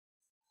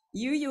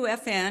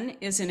UUFN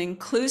is an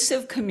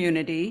inclusive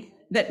community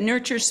that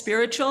nurtures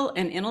spiritual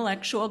and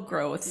intellectual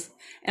growth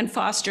and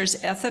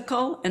fosters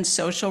ethical and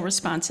social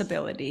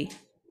responsibility.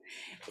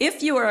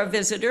 If you are a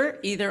visitor,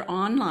 either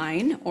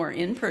online or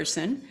in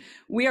person,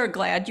 we are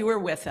glad you are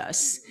with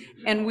us,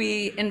 and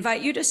we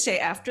invite you to stay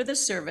after the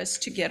service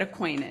to get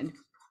acquainted.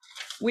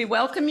 We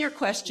welcome your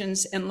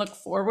questions and look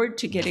forward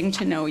to getting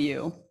to know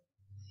you.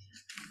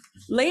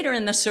 Later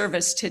in the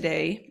service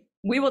today,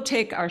 we will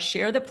take our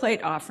Share the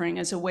Plate offering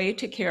as a way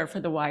to care for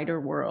the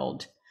wider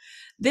world.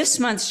 This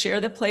month's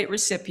Share the Plate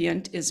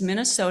recipient is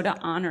Minnesota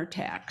Honor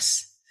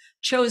Tax,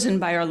 chosen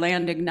by our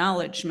Land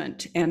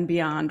Acknowledgement and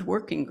Beyond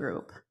Working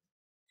Group.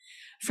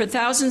 For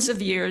thousands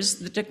of years,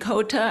 the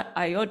Dakota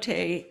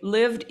Iote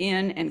lived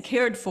in and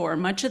cared for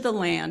much of the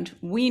land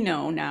we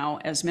know now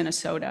as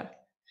Minnesota.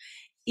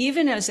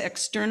 Even as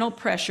external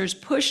pressures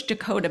pushed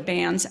Dakota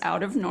bands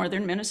out of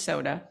northern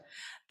Minnesota,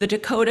 the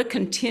Dakota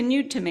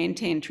continued to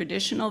maintain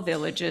traditional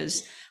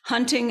villages,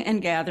 hunting and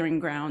gathering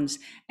grounds,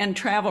 and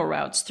travel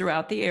routes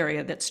throughout the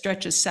area that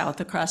stretches south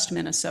across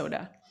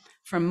Minnesota,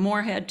 from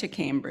Moorhead to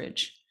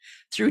Cambridge.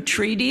 Through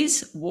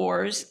treaties,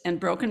 wars, and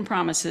broken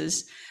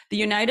promises, the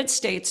United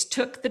States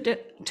took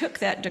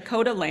that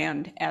Dakota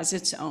land as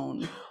its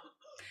own.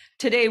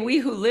 Today, we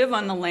who live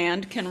on the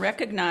land can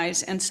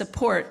recognize and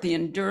support the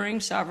enduring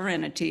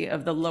sovereignty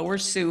of the Lower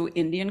Sioux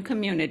Indian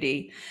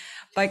community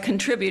by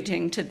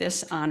contributing to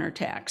this honor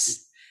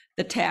tax.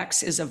 The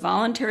tax is a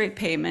voluntary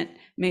payment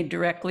made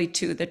directly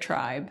to the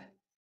tribe.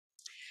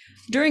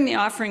 During the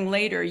offering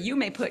later, you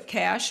may put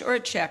cash or a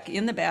check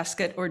in the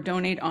basket or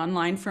donate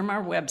online from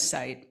our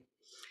website.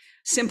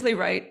 Simply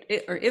write,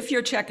 or if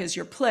your check is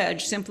your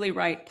pledge, simply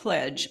write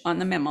pledge on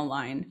the memo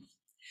line.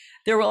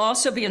 There will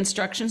also be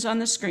instructions on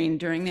the screen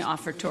during the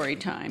offertory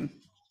time.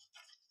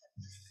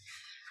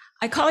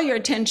 I call your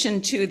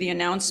attention to the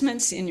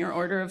announcements in your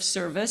order of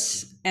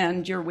service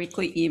and your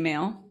weekly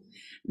email.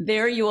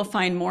 There you will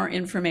find more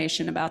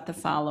information about the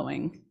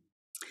following.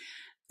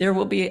 There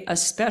will be a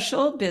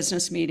special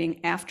business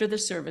meeting after the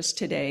service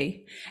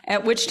today,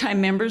 at which time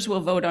members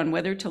will vote on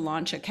whether to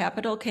launch a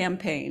capital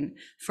campaign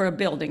for a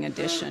building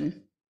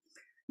addition.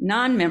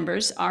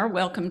 Non-members are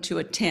welcome to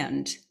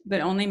attend, but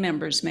only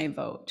members may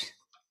vote.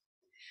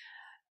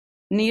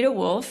 Nita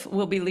Wolf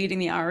will be leading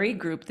the RE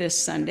group this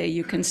Sunday.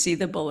 You can see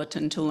the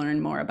bulletin to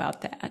learn more about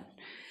that.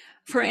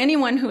 For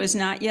anyone who has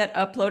not yet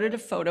uploaded a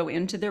photo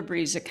into their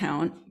Breeze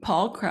account,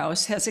 Paul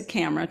Krause has a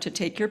camera to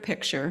take your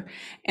picture,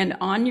 and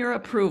on your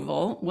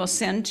approval, we'll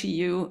send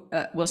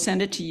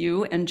it to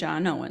you and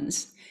John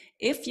Owens.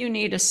 If you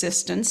need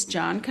assistance,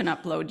 John can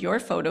upload your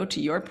photo to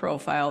your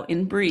profile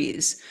in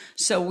Breeze,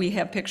 so we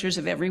have pictures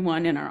of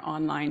everyone in our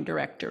online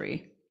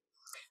directory.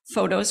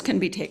 Photos can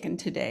be taken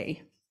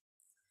today.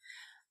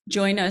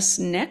 Join us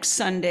next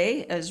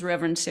Sunday as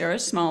Reverend Sarah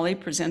Smalley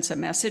presents a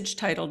message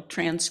titled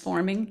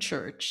Transforming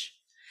Church.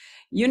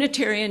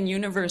 Unitarian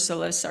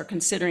Universalists are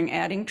considering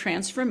adding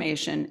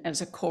transformation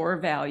as a core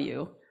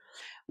value.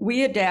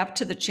 We adapt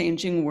to the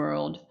changing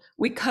world.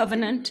 We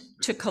covenant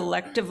to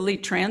collectively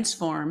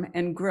transform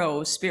and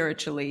grow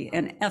spiritually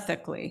and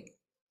ethically.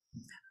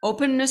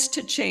 Openness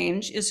to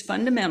change is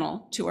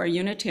fundamental to our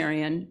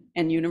Unitarian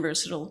and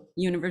universal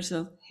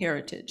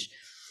heritage.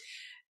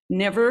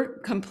 Never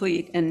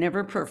complete and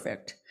never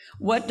perfect.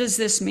 What does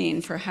this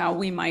mean for how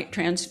we might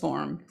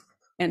transform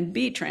and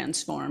be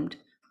transformed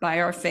by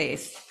our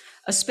faith,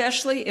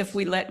 especially if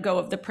we let go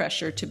of the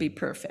pressure to be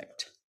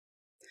perfect?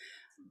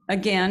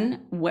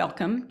 Again,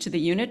 welcome to the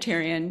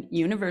Unitarian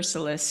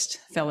Universalist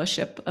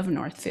Fellowship of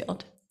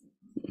Northfield.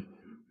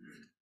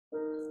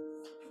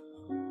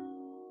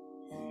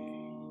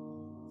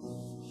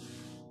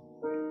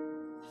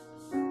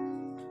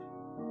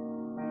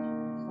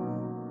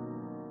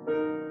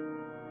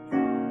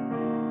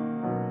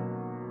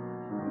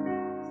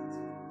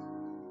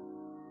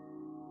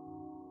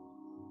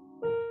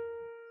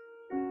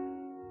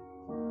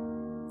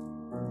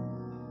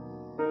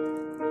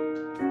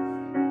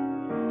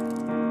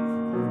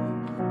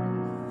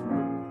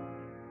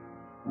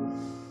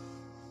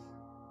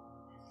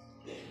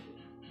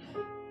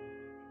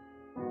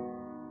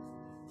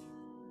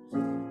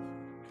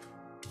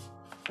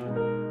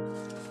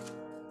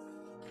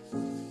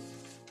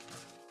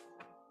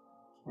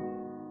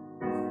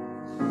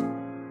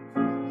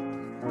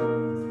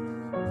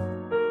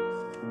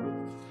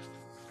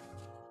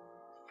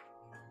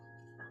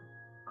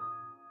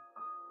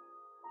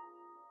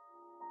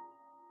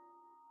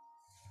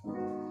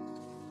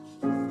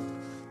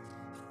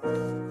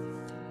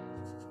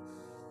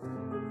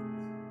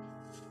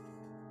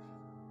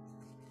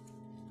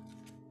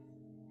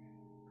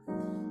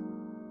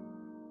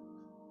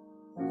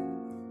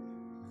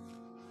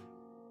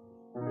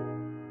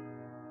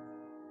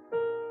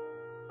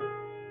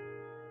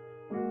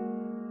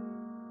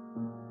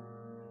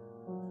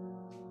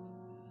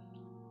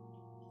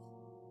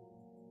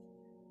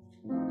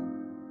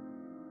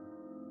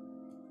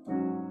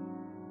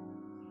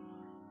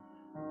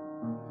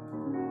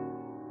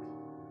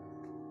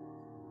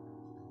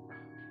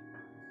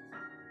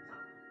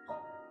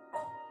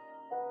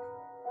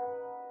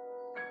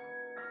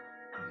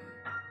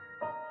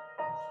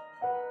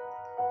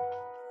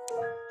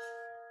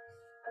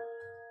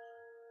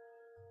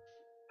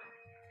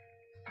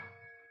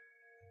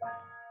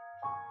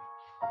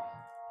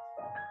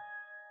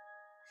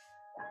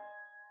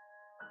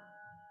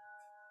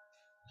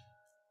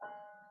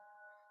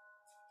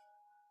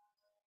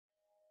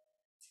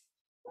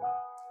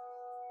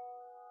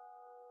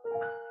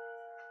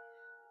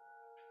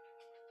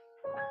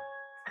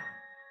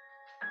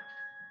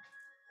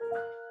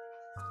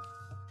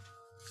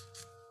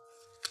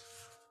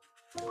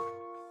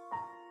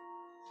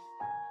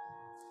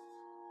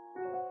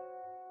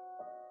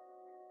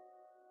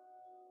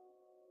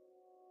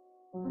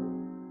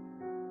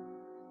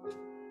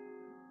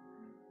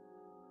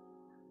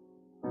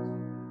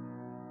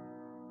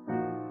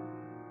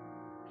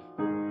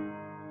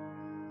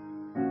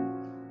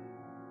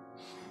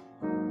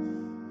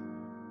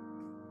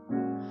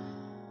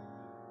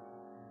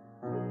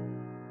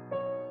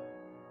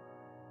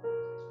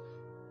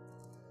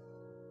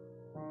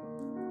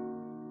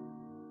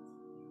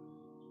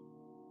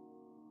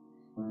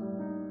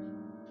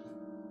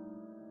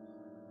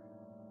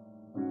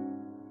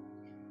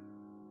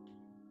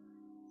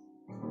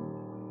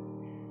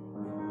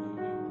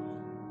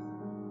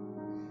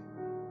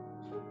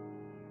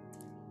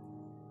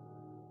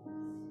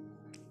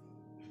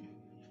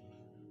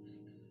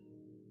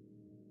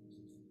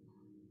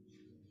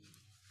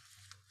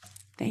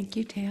 Thank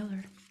you,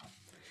 Taylor.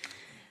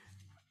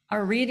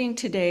 Our reading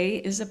today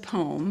is a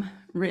poem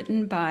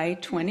written by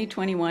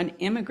 2021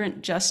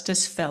 Immigrant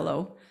Justice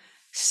Fellow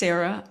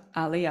Sarah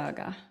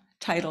Aliaga,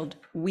 titled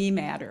We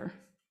Matter.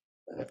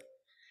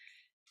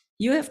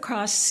 You have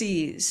crossed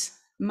seas,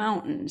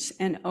 mountains,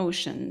 and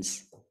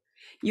oceans.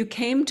 You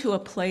came to a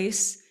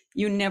place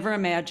you never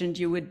imagined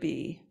you would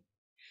be.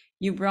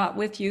 You brought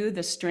with you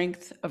the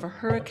strength of a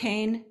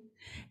hurricane,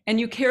 and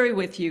you carry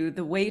with you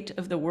the weight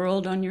of the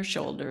world on your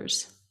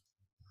shoulders.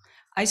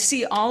 I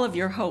see all of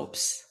your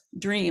hopes,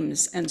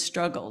 dreams, and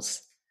struggles.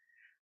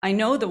 I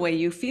know the way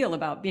you feel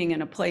about being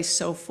in a place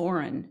so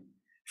foreign,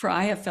 for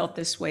I have felt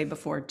this way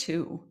before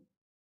too.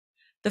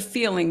 The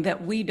feeling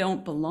that we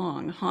don't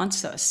belong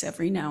haunts us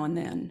every now and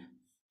then.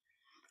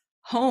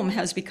 Home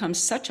has become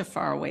such a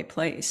faraway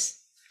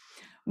place.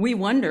 We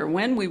wonder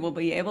when we will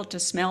be able to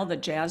smell the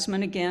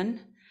jasmine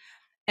again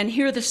and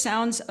hear the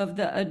sounds of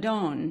the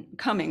adhan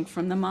coming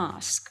from the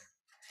mosque,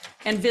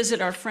 and visit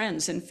our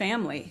friends and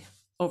family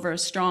over a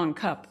strong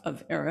cup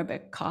of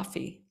Arabic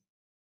coffee.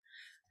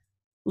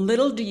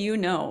 Little do you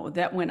know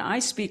that when I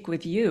speak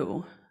with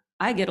you,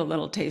 I get a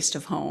little taste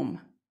of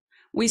home.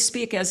 We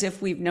speak as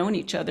if we've known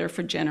each other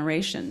for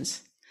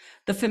generations.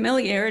 The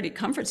familiarity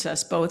comforts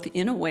us both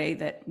in a way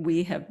that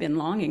we have been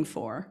longing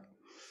for.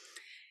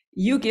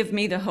 You give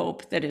me the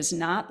hope that is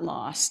not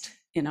lost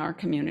in our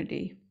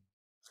community.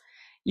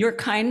 Your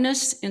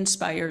kindness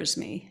inspires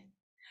me.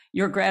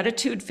 Your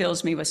gratitude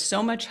fills me with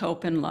so much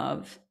hope and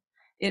love.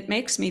 It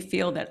makes me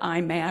feel that I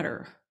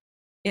matter.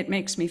 It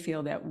makes me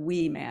feel that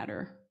we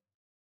matter.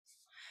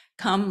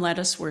 Come, let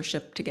us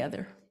worship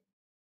together.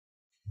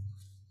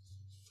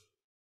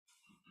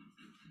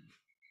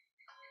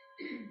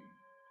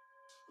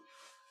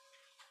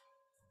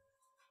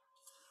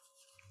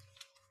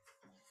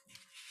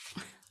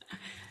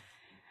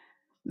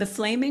 The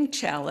flaming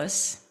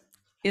chalice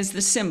is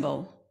the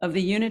symbol of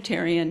the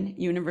Unitarian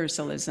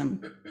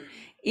Universalism.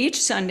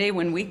 Each Sunday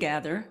when we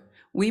gather,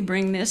 we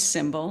bring this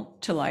symbol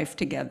to life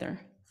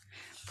together.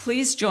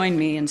 Please join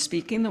me in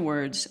speaking the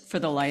words for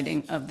the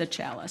lighting of the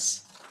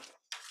chalice.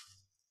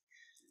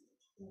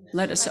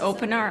 Let us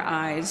open our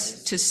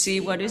eyes to see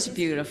what is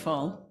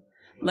beautiful.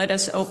 Let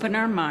us open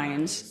our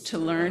minds to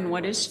learn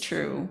what is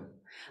true.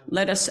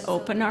 Let us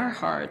open our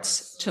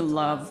hearts to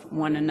love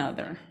one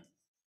another.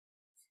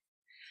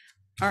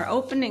 Our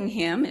opening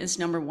hymn is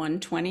number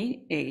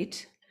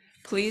 128.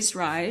 Please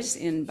rise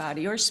in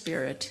body or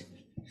spirit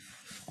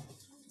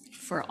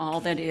for all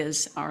that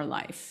is our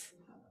life.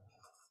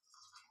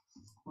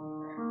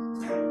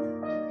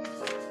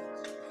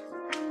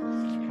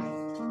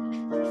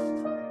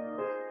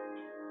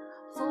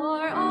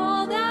 For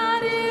all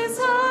that is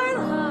our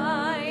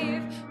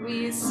life,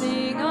 we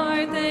sing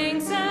our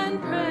thanks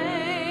and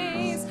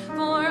praise.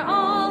 For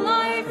all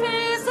life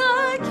is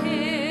a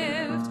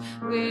gift,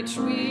 which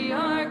we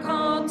are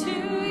called to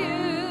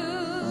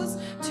use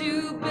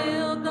to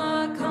build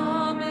the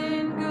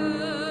common good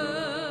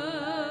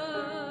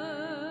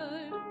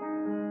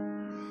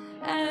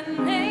and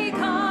make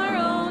our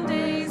own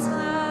days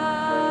glad.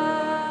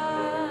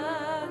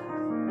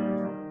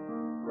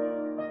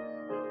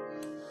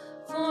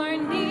 For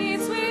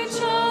needs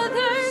which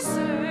others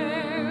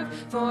serve,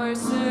 for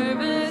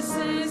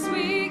services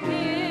we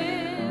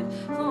give,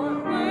 for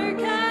work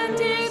and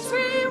its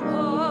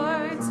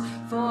rewards,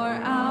 for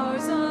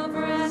hours of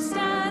rest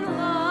and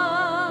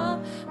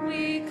love,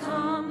 we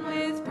come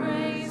with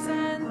praise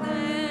and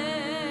thanks.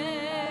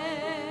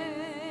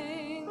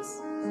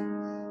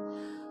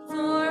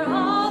 For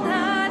all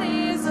that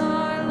is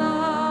our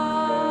life,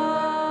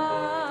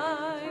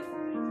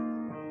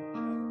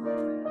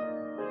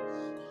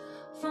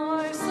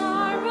 for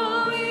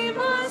sorrow we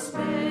must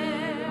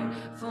bear,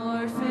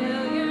 for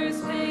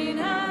failures, pain,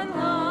 and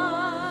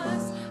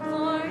loss,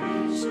 for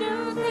each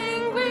new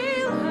thing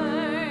we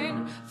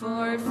learn,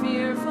 for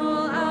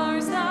fearful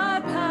hours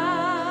that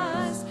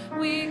pass,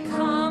 we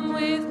come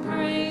with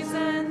praise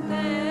and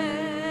thanks.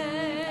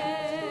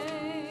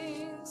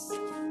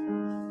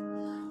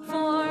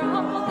 For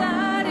all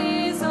that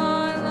is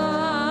our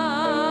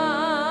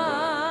life,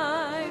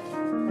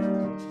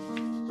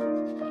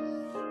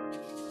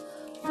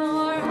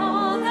 for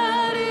all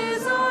that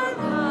is our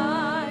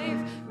life,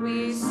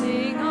 we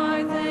sing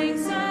our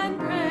thanks and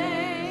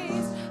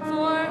praise.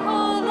 For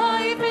all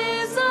life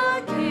is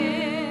a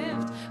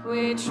gift,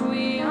 which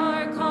we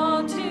are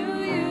called to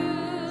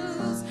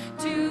use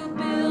to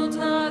build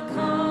the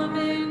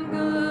common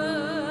good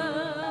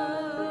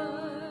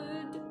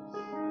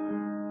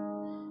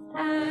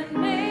and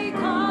make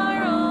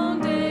our own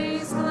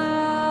days glad.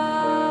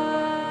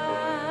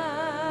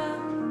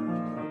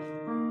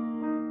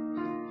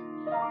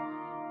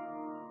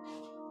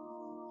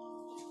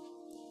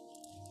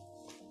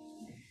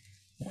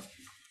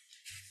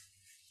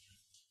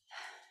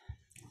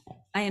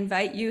 I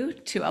invite you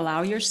to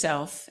allow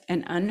yourself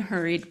an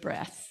unhurried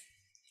breath.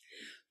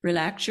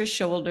 Relax your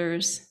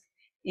shoulders,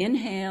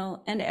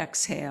 inhale and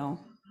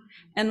exhale,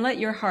 and let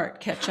your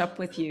heart catch up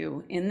with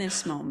you in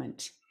this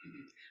moment.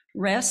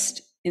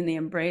 Rest in the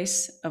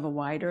embrace of a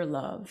wider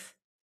love.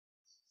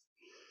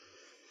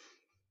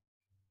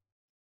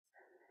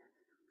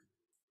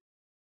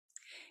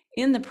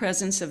 In the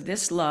presence of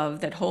this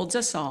love that holds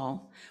us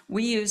all,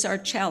 we use our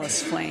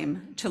chalice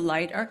flame to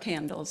light our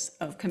candles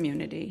of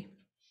community.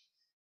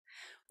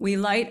 We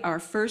light our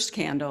first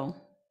candle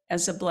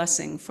as a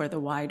blessing for the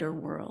wider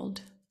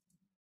world.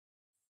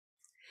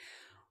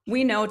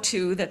 We know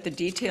too that the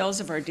details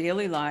of our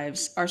daily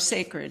lives are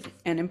sacred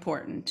and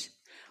important.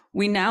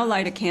 We now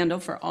light a candle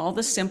for all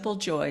the simple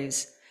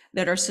joys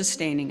that are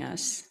sustaining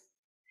us.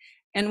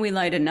 And we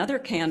light another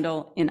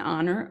candle in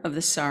honor of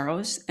the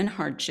sorrows and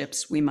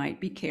hardships we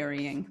might be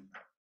carrying.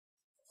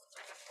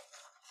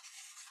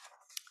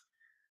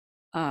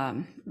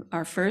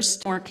 Our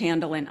first more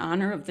candle in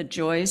honor of the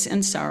joys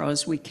and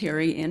sorrows we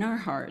carry in our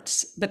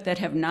hearts, but that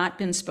have not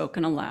been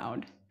spoken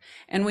aloud.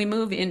 And we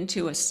move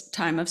into a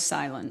time of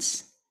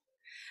silence.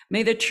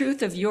 May the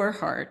truth of your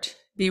heart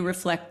be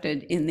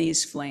reflected in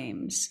these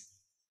flames.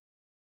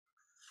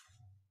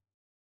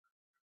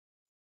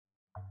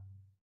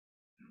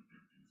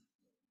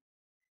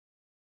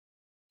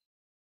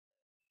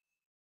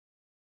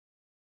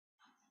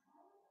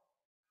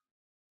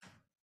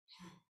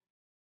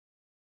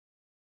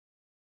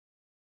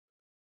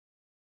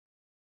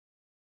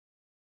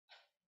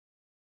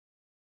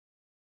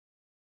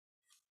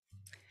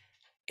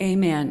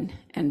 Amen,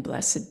 and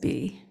blessed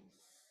be.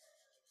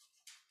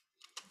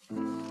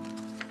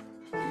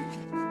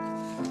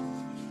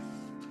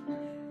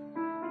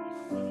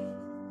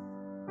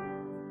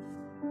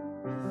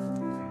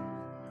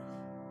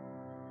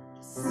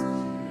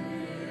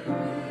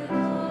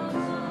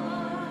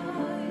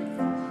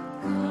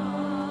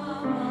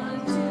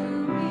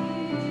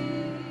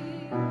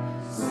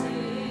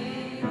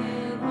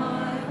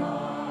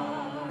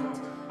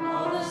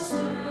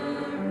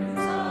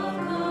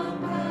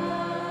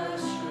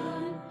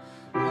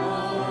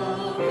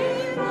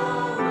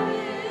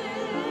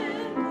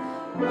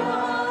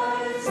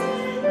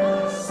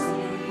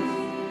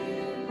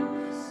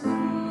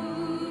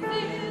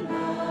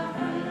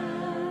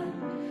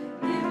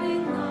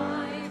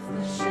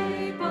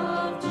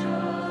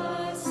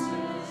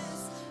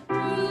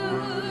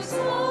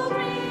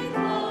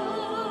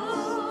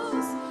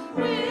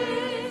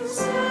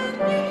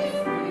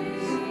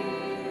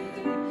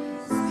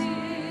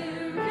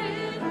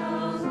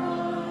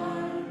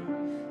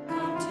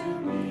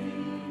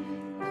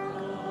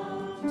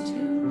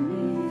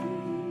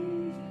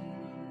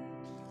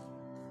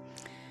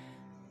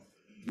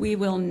 We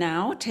will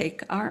now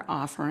take our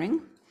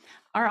offering.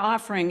 Our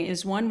offering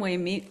is one way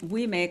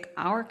we make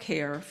our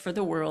care for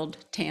the world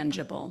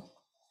tangible.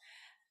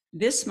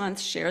 This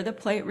month's Share the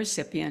Plate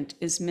recipient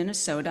is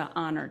Minnesota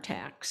Honor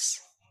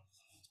Tax.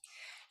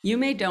 You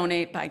may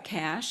donate by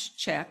cash,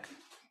 check,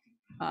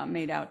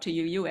 made out to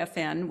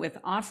UUFN with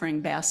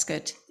offering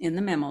basket in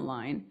the memo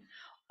line,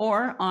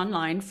 or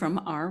online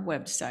from our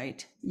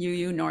website,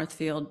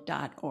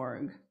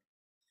 uunorthfield.org.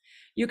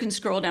 You can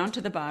scroll down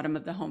to the bottom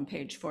of the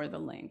homepage for the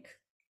link.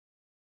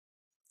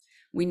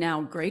 We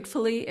now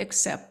gratefully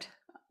accept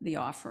the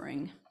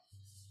offering.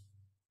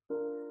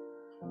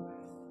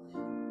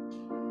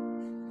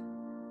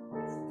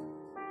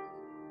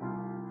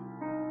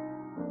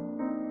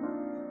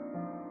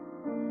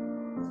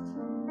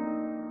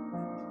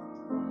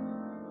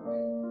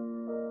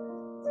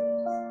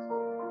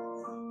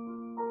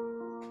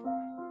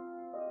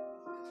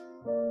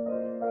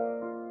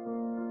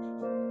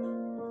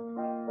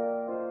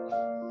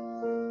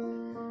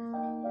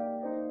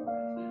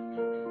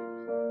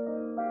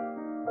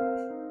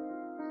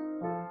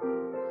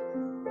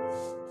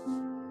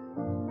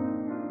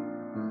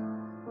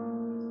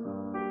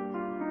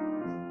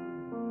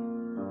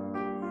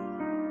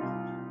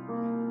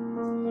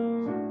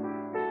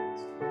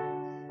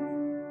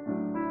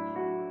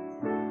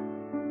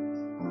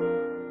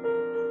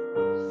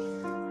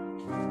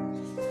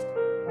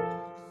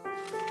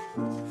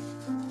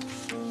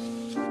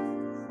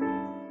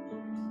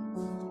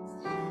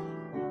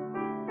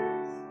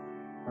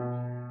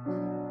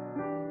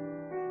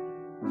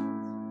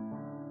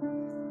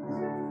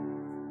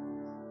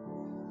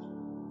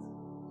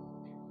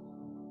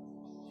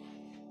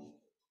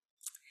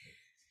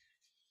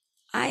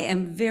 I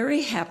am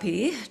very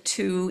happy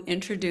to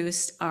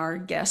introduce our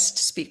guest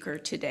speaker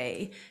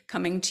today,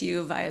 coming to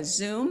you via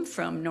Zoom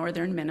from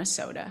northern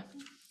Minnesota.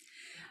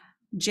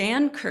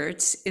 Jan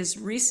Kurtz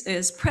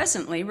is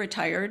presently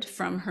retired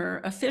from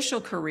her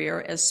official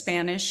career as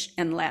Spanish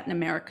and Latin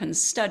American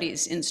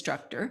Studies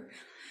instructor,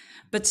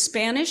 but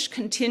Spanish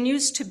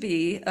continues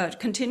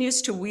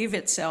to weave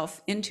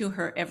itself into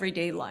her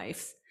everyday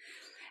life.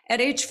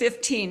 At age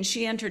 15,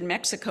 she entered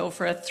Mexico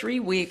for a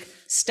 3-week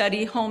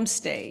study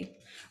homestay,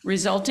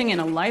 resulting in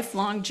a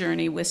lifelong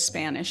journey with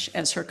Spanish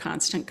as her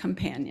constant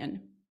companion.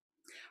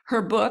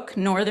 Her book,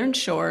 Northern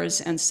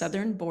Shores and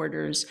Southern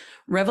Borders,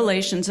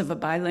 Revelations of a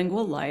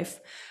Bilingual Life,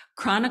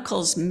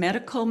 chronicles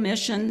medical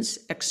missions,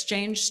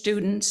 exchange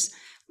students,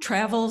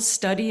 travel,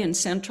 study in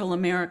Central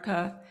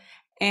America,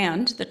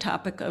 and the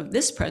topic of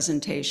this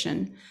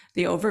presentation,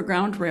 the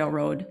Overground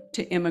Railroad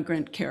to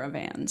Immigrant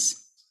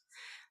Caravans.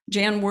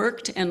 Jan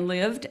worked and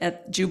lived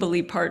at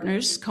Jubilee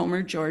Partners,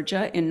 Comer,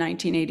 Georgia in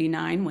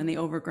 1989 when the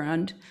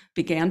Overground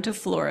began to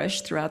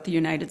flourish throughout the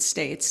United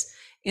States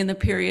in the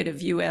period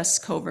of US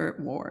covert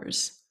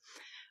wars.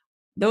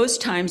 Those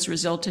times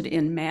resulted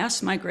in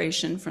mass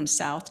migration from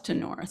south to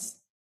north.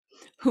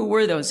 Who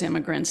were those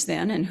immigrants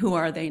then, and who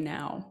are they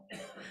now?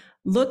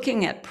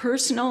 Looking at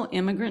personal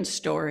immigrant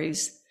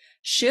stories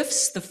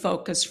shifts the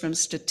focus from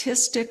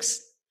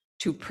statistics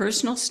to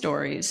personal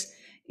stories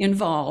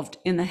involved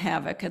in the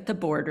havoc at the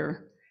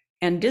border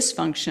and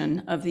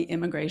dysfunction of the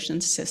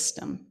immigration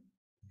system.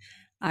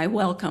 I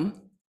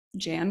welcome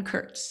Jan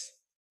Kurtz.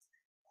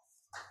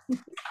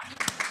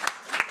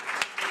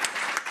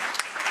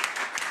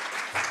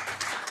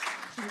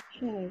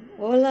 Okay.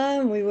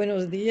 Hola, muy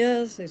buenos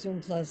días. Es un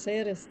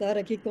placer estar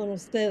aquí con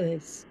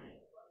ustedes.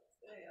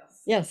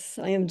 Yes,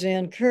 I am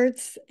Jan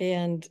Kurtz,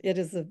 and it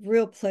is a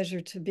real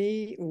pleasure to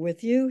be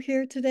with you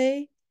here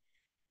today.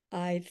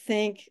 I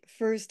thank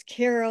first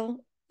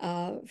Carol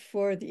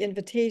for the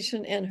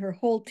invitation and her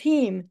whole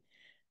team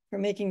for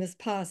making this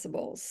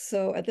possible.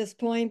 So at this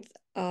point,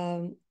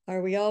 are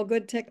we all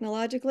good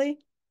technologically?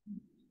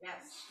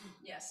 Yes.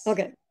 Yes.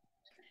 Okay.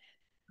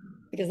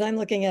 Because I'm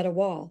looking at a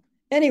wall.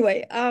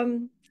 Anyway,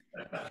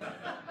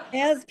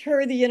 as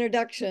per the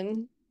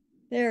introduction,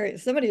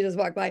 somebody just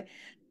walked by.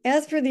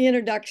 As per the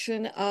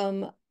introduction,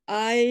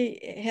 I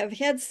have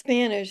had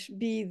Spanish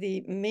be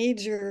the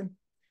major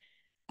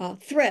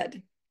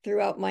thread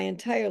throughout my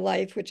entire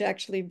life, which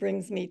actually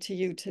brings me to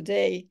you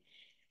today.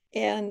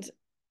 And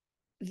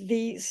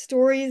the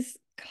stories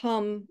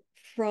come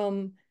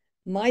from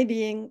my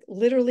being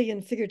literally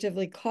and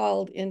figuratively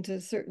called into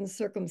certain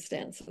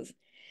circumstances.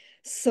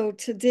 So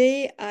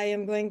today I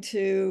am going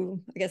to,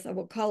 I guess I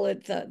will call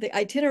it the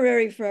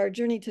itinerary for our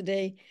journey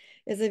today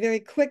is a very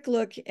quick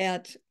look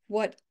at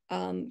what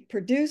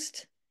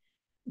produced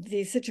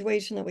the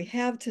situation that we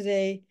have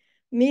today,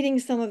 meeting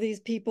some of these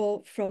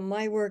people from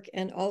my work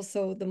and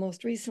also the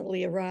most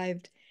recently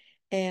arrived,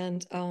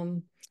 and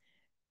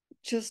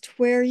just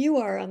where you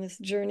are on this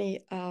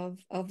journey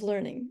of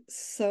learning.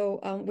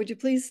 So would you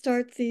please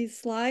start these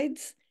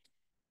slides?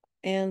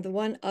 And the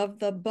one of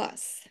the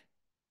bus.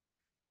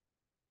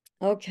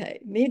 Okay,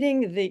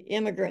 meeting the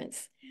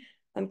immigrants.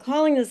 I'm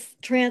calling this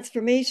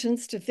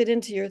transformations to fit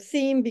into your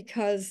theme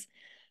because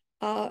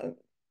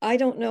I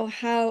don't know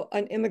how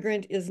an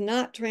immigrant is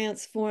not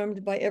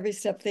transformed by every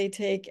step they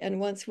take. And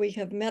once we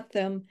have met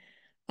them,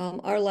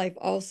 our life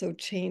also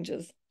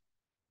changes.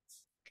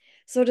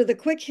 So to the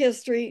quick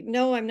history,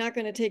 no, I'm not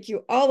going to take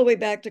you all the way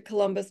back to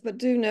Columbus, but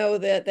do know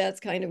that that's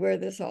kind of where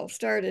this all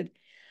started.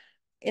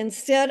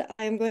 Instead,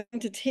 I'm going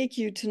to take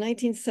you to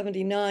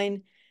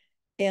 1979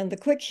 and the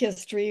quick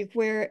history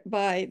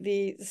whereby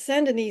the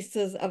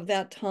Sandinistas of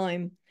that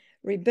time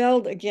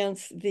rebelled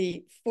against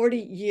the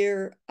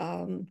 40-year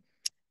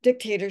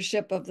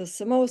dictatorship of the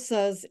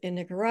Somozas in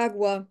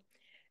Nicaragua.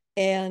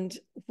 And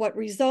what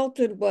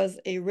resulted was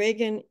a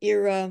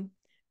Reagan-era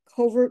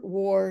covert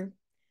war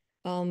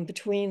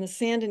between the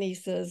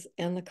Sandinistas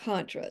and the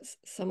Contras.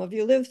 Some of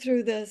you lived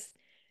through this,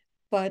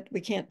 but we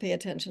can't pay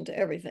attention to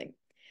everything.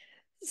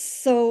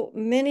 So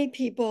many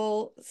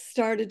people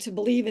started to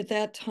believe at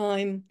that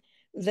time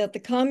that the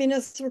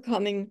communists were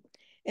coming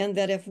and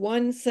that if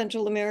one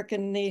Central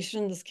American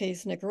nation, in this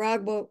case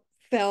Nicaragua,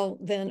 fell,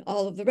 then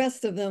all of the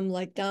rest of them,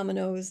 like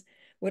dominoes,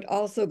 would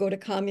also go to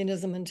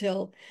communism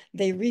until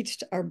they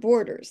reached our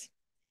borders.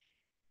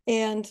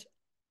 And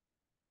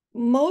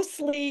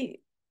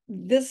mostly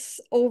this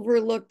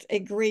overlooked a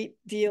great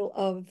deal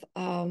of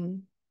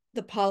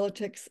the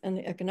politics and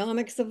the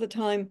economics of the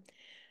time,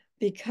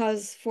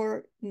 because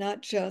for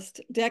not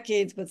just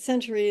decades, but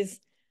centuries,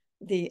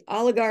 the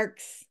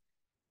oligarchs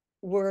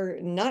were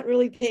not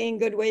really paying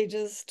good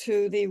wages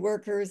to the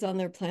workers on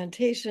their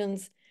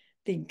plantations.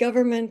 The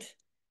government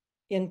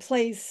in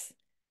place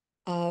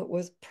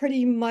was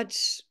pretty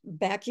much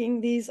backing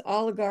these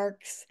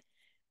oligarchs.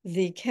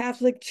 The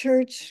Catholic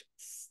Church,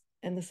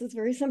 and this is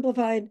very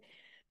simplified,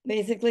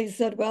 basically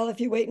said, well,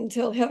 if you wait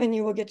until heaven,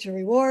 you will get your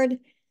reward.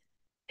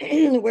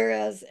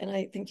 Whereas, and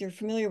I think you're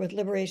familiar with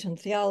liberation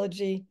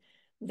theology,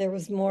 there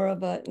was more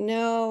of a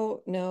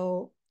no,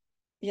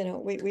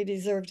 we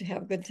deserve to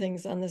have good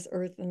things on this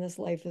earth and this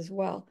life as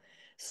well.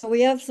 So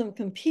we have some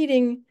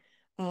competing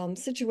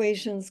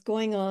situations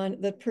going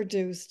on that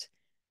produced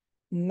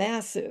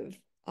massive,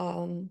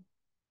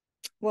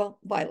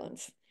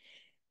 violence.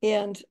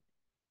 And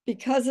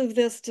because of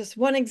this, just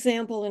one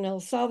example, in El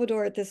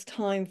Salvador at this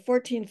time,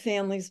 14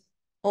 families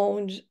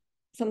owned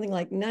something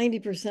like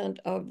 90%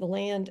 of the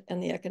land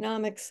and the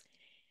economics.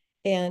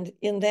 And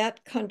in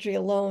that country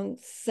alone,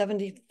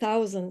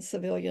 70,000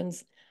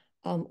 civilians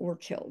were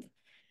killed.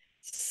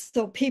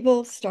 So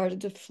people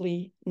started to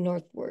flee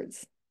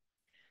northwards.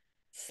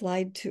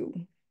 Slide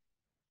 2.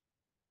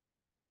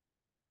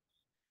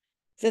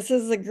 This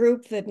is a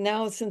group that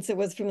now, since it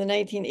was from the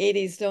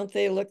 1980s, don't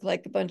they look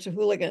like a bunch of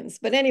hooligans?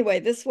 But anyway,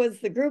 this was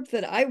the group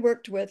that I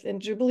worked with in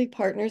Jubilee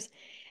Partners.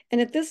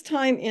 And at this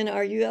time in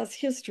our US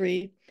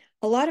history,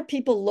 a lot of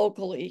people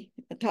locally,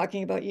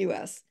 talking about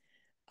US,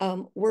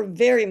 were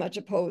very much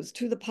opposed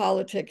to the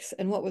politics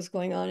and what was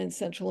going on in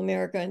Central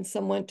America, and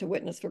some went to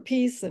Witness for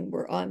Peace and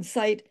were on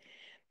site.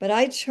 But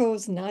I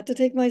chose not to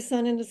take my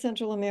son into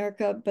Central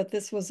America, but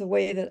this was a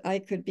way that I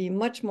could be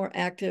much more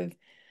active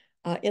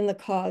in the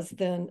cause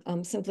than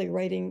simply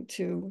writing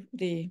to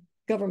the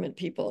government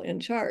people in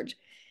charge.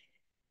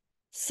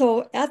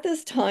 So at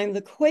this time,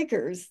 the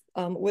Quakers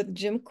with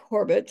Jim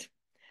Corbett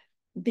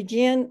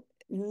began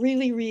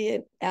really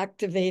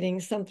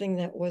reactivating something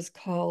that was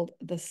called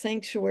the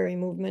sanctuary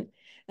movement.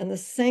 And the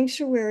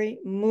sanctuary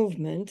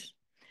movement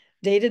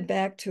dated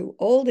back to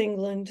Old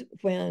England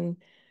when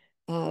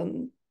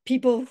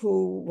people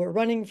who were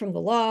running from the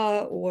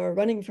law or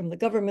running from the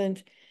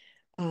government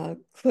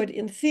could,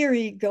 in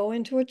theory, go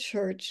into a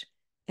church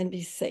and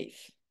be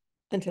safe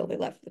until they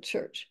left the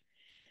church.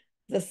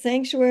 The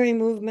sanctuary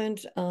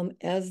movement,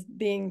 as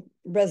being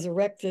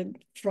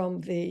resurrected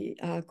from the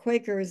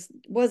Quakers,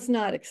 was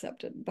not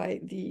accepted by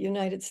the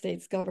United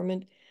States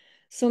government.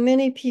 So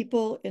many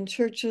people in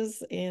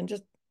churches and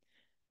just,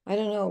 I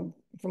don't know,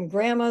 from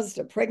grandmas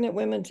to pregnant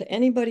women to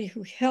anybody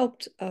who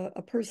helped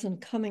a person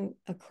coming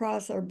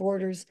across our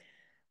borders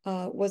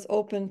was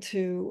open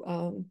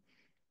to,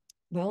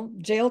 well,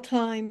 jail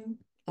time,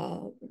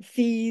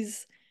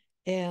 fees,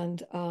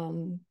 and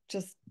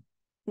just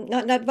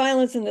not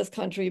violence in this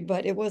country,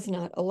 but it was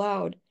not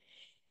allowed.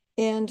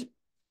 And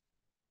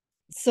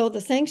so the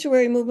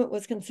sanctuary movement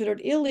was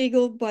considered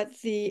illegal, but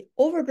the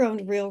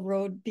Overground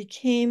Railroad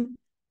became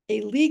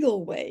a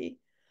legal way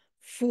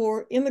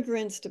for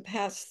immigrants to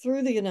pass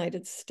through the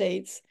United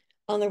States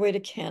on their way to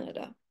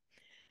Canada.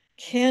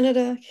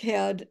 Canada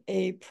had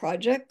a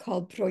project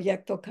called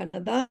Proyecto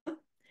Canada,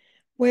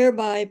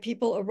 whereby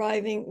people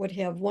arriving would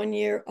have 1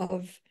 year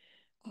of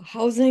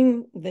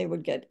housing. They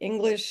would get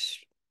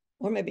English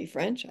or maybe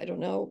French, I don't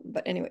know.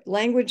 But anyway,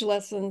 language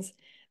lessons.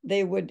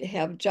 They would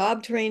have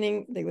job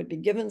training. They would be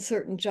given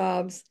certain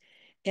jobs,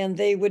 and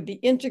they would be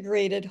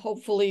integrated,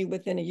 hopefully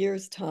within a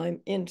year's time,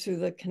 into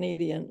the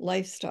Canadian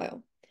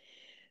lifestyle.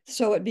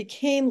 So it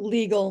became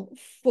legal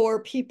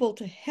for people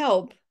to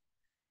help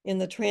in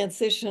the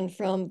transition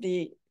from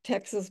the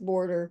Texas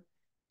border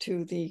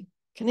to the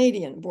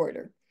Canadian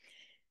border.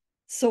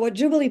 So what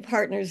Jubilee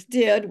Partners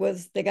did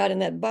was they got in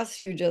that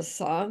bus you just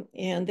saw,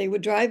 and they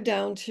would drive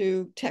down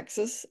to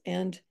Texas,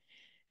 and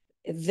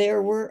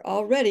there were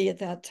already at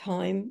that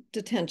time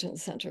detention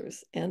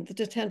centers, and the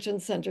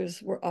detention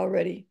centers were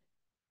already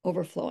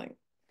overflowing.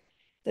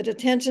 The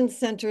detention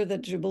center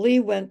that Jubilee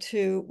went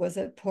to was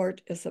at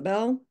Port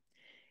Isabel.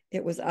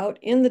 It was out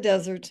in the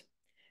desert.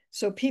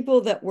 So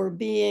people that were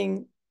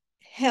being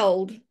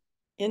held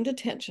in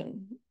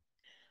detention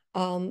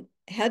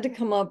had to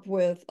come up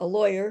with a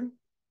lawyer.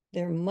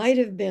 There might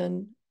have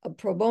been a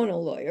pro bono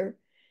lawyer.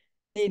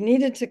 They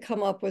needed to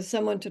come up with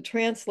someone to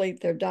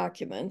translate their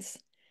documents.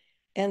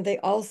 And they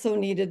also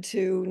needed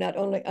to not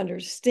only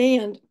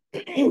understand,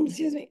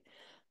 excuse me,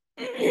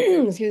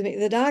 excuse me,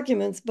 the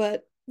documents,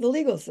 but the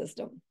legal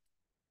system,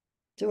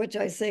 to which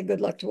I say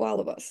good luck to all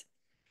of us.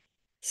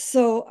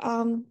 So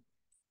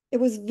it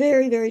was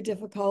very, very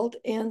difficult.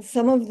 And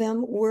some of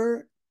them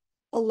were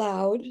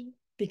allowed,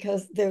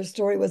 because their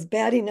story was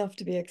bad enough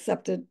to be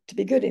accepted, to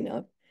be good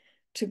enough,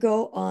 to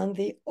go on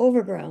the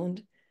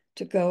Overground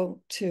to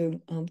go to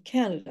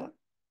Canada.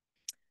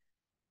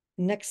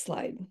 Next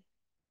slide.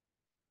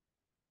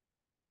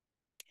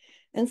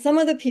 And some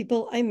of the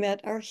people I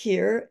met are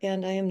here,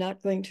 and I am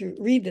not going to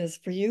read this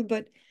for you,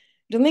 but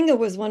Dominga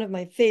was one of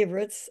my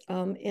favorites,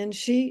 and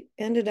she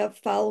ended up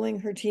following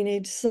her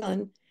teenage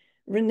son,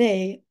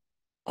 Renee,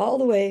 all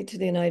the way to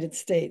the United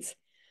States.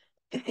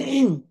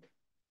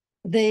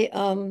 They,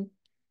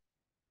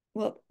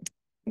 well,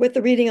 with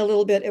the reading a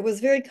little bit, it was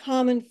very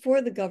common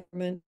for the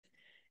government,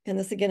 and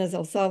this again is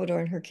El Salvador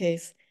in her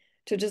case,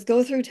 to just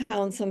go through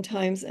town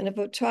sometimes, and if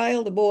a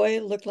child, a boy,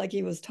 looked like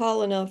he was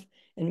tall enough,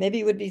 and maybe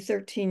he would be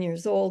 13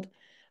 years old,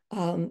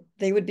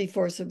 they would be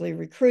forcibly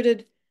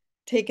recruited,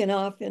 taken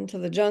off into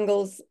the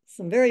jungles.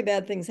 Some very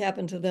bad things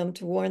happened to them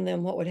to warn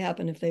them what would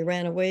happen if they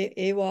ran away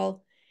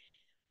AWOL.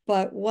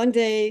 But one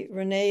day,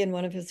 Renee and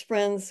one of his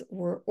friends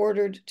were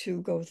ordered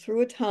to go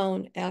through a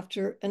town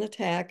after an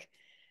attack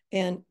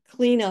and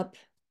clean up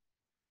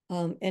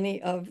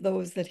any of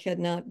those that had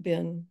not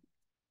been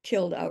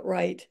killed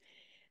outright.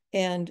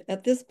 And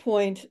at this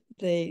point,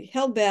 they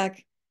held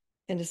back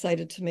and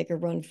decided to make a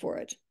run for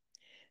it.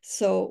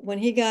 So when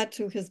he got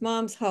to his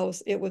mom's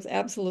house, it was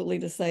absolutely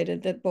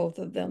decided that both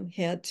of them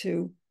had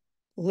to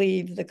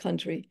leave the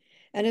country.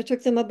 And it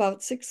took them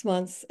about 6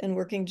 months and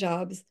working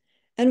jobs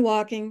and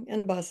walking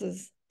and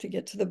buses to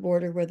get to the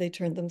border, where they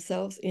turned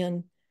themselves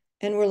in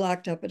and were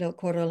locked up at El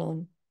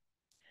Corralón.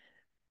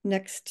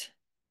 Next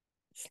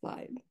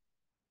slide.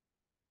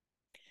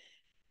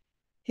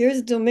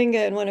 Here's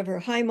Dominga in one of her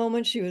high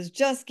moments. She was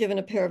just given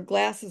a pair of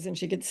glasses and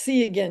she could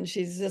see again.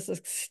 She's just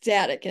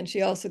ecstatic, and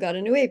she also got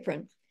a new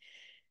apron.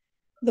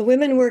 The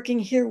women working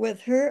here with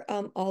her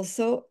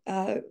also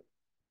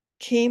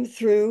came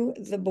through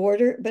the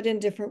border, but in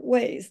different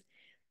ways.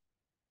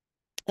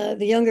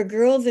 The younger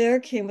girl there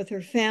came with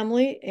her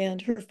family,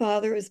 and her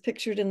father is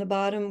pictured in the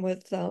bottom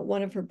with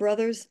one of her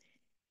brothers.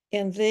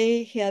 And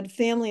they had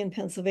family in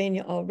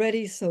Pennsylvania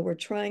already, so we're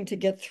trying to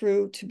get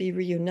through to be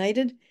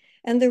reunited.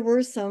 And there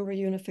were some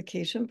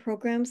reunification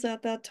programs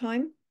at that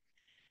time.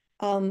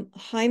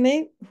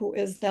 Jaime, who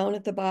is down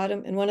at the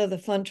bottom, and one of the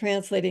fun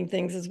translating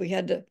things is we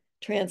had to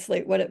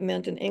translate what it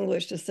meant in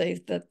English to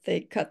say that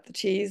they cut the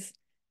cheese.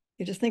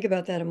 You just think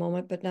about that a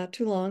moment, but not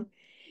too long.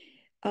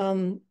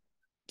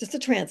 Just a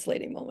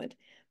translating moment.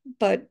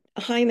 But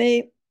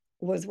Jaime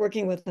was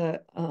working with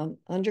the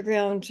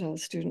underground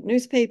student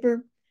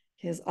newspaper.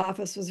 His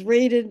office was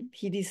raided.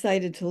 He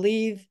decided to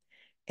leave.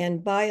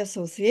 And by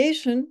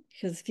association,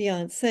 his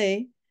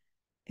fiancée,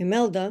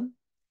 Imelda,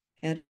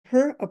 had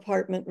her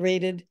apartment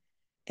raided.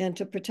 And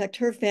to protect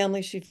her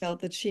family, she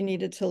felt that she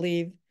needed to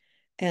leave.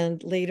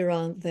 And later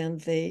on, then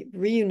they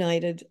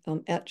reunited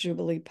at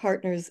Jubilee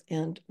Partners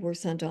and were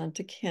sent on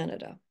to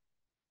Canada.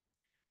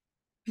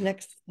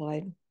 Next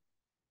slide.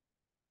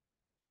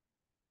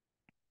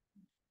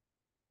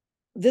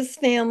 This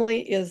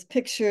family is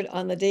pictured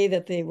on the day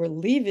that they were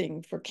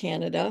leaving for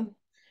Canada,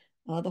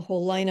 the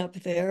whole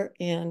lineup there.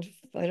 And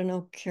I don't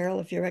know,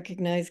 Carol, if you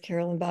recognize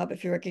Carol and Bob,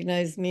 if you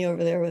recognize me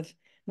over there with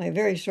my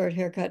very short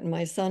haircut and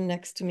my son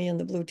next to me in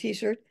the blue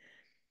t-shirt.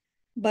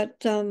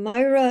 But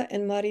Myra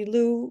and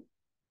Marilu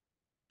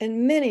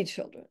and many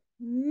children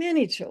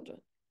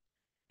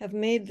have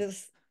made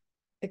this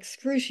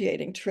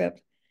excruciating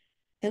trip.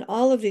 And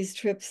all of these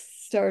trips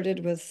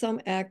started with some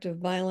act of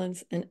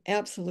violence and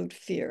absolute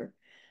fear.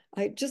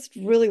 I just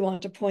really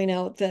want to point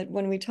out that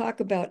when we talk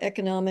about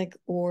economic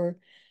or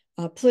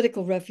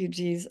political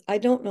refugees, I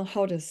don't know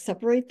how to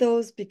separate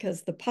those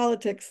because the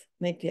politics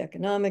make the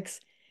economics.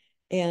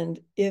 And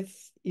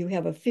if you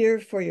have a fear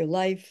for your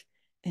life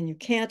and you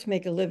can't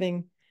make a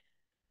living,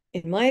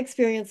 in my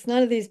experience,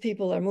 none of these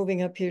people are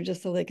moving up here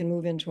just so they can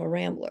move into a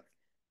Rambler.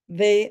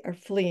 They are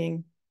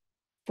fleeing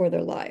for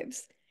their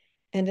lives.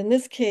 And in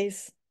this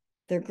case,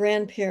 their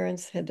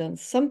grandparents had done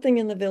something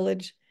in the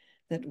village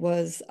that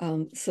was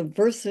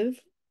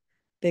subversive,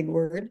 big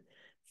word,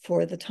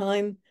 for the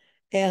time.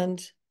 And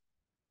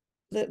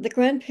the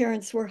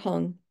grandparents were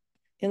hung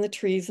in the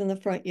trees in the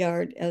front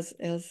yard as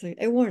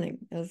a warning,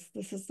 as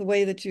this is the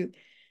way that you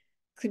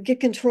could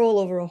get control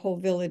over a whole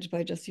village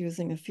by just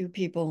using a few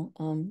people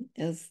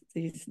as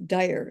these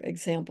dire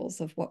examples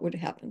of what would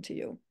happen to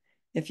you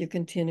if you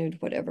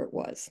continued whatever it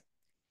was.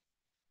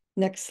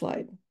 Next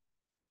slide.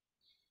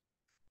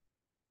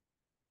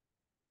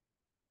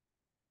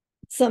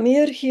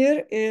 Samir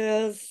here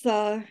is,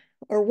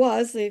 or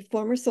was, a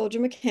former soldier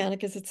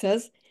mechanic, as it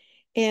says,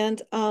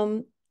 and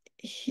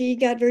he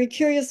got very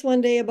curious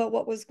one day about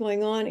what was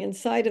going on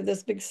inside of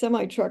this big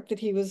semi-truck that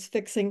he was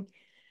fixing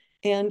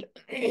and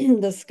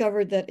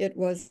discovered that it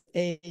was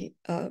a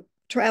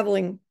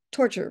traveling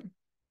torture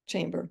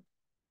chamber.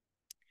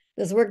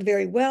 This worked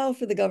very well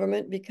for the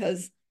government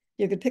because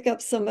you could pick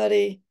up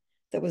somebody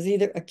that was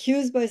either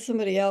accused by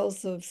somebody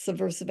else of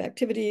subversive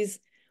activities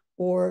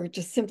or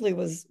just simply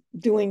was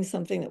doing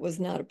something that was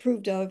not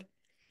approved of.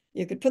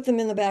 You could put them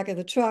in the back of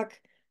the truck,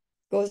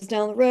 goes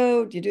down the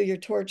road, you do your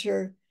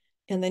torture,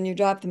 and then you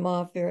drop them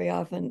off very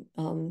often,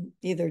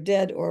 either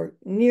dead or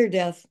near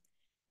death.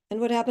 And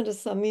what happened to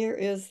Samir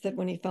is that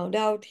when he found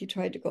out, he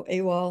tried to go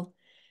AWOL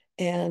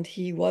and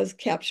he was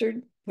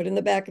captured, put in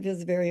the back of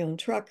his very own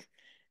truck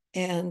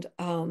and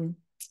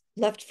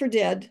left for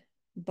dead.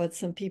 But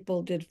some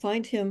people did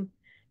find him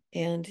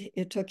and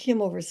it took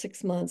him over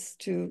 6 months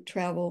to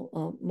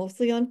travel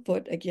mostly on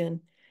foot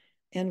again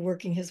and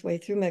working his way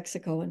through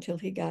Mexico until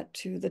he got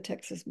to the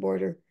Texas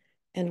border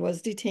and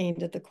was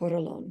detained at the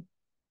Corralón.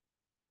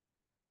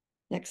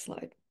 Next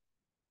slide.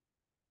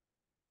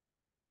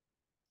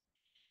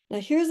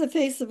 Now here's a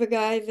face of a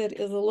guy that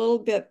is a little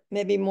bit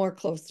maybe more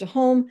close to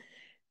home.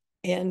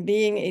 And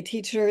being a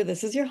teacher,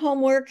 this is your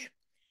homework,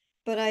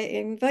 but I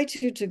invite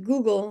you to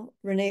Google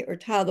Rene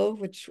Hurtado,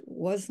 which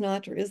was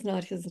not or is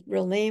not his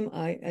real name.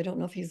 I don't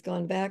know if he's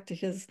gone back to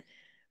his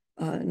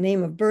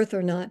name of birth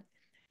or not,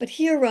 but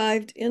he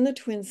arrived in the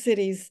Twin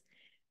Cities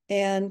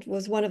and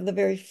was one of the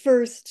very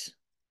first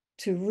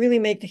to really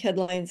make the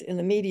headlines in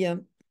the media.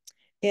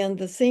 And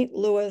the St.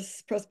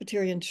 Louis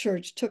Presbyterian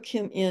Church took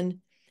him in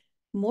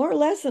more or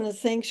less in a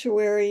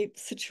sanctuary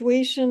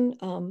situation.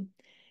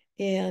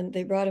 And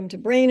they brought him to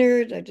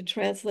Brainerd. I did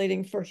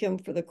translating for him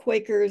for the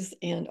Quakers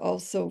and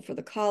also for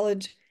the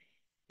college.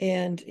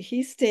 And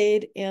he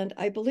stayed, and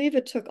I believe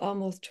it took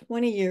almost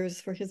 20 years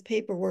for his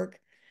paperwork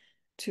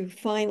to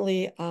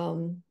finally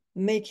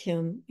make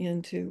him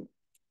into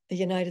a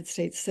United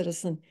States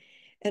citizen.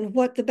 And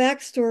what the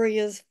backstory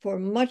is for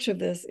much of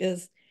this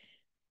is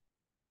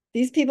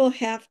these people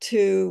have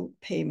to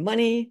pay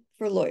money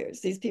for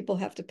lawyers. These people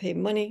have to pay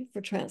money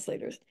for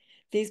translators.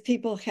 These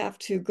people have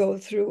to go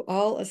through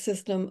all a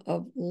system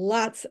of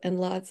lots and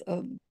lots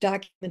of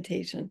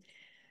documentation.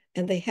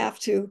 And they have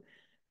to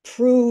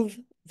prove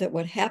that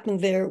what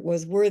happened there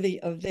was worthy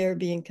of their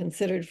being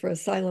considered for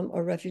asylum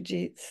or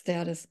refugee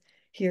status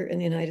here in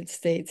the United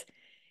States.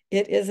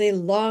 It is a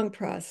long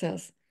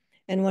process.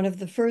 and one of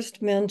the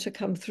first men to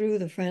come through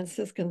the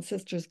Franciscan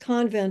Sisters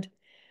Convent.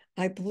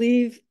 I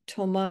believe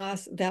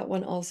Tomas, that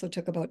one also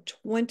took about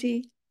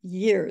 20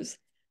 years,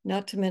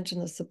 not to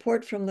mention the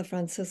support from the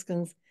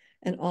Franciscans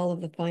and all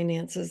of the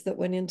finances that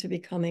went into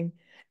becoming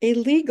a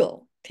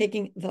legal,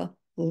 taking the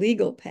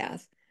legal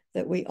path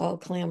that we all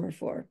clamor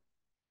for.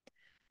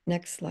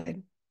 Next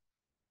slide.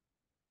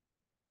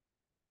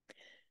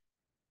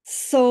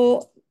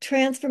 So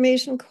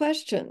transformation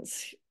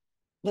questions.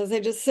 As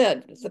I just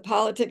said, the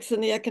politics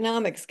and the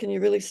economics, can you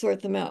really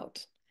sort them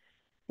out?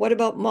 What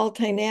about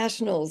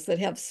multinationals that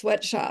have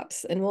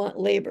sweatshops and want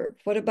labor?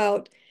 What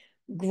about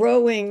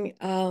growing,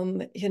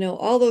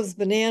 all those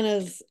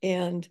bananas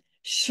and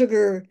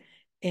sugar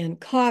and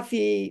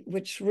coffee,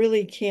 which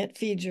really can't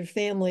feed your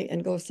family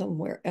and go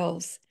somewhere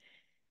else?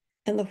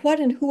 And the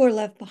what and who are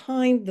left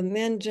behind, the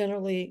men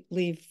generally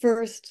leave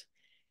first.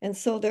 And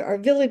so there are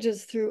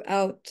villages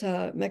throughout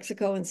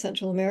Mexico and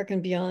Central America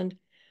and beyond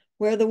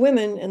where the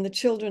women and the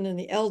children and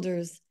the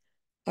elders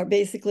are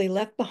basically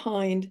left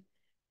behind.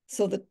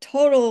 So the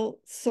total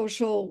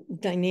social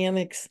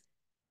dynamics,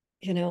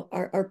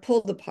 are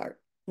pulled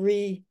apart,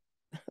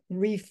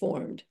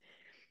 reformed.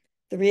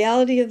 The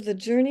reality of the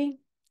journey,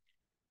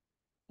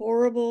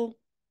 horrible,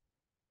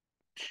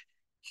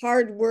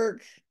 hard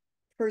work,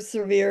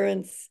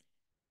 perseverance,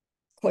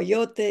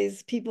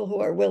 coyotes, people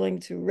who are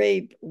willing to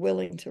rape,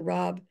 willing to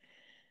rob.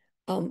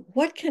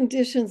 What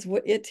conditions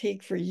would it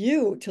take for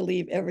you to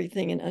leave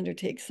everything and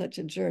undertake such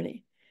a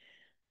journey?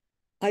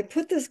 I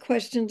put this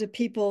question to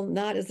people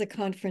not as a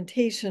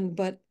confrontation,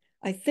 but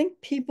I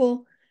think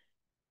people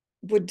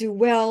would do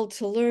well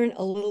to learn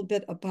a little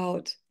bit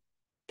about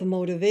the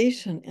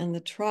motivation and the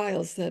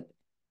trials that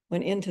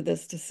went into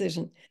this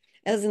decision.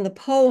 As in the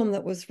poem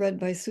that was read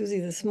by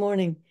Susie this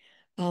morning,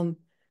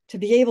 to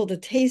be able to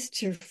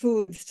taste your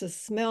foods, to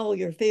smell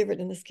your favorite,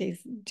 in this case,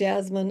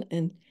 jasmine.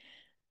 And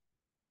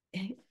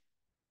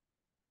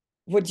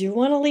would you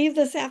want to leave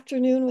this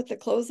afternoon with the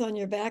clothes on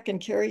your back and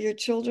carry your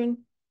children?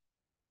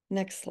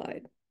 Next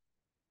slide.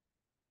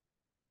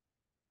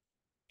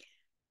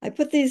 I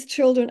put these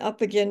children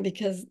up again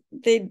because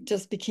they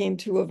just became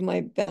two of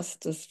my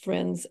bestest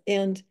friends.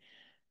 And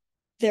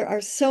there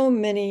are so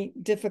many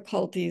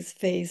difficulties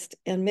faced,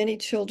 and many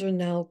children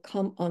now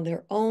come on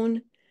their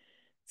own.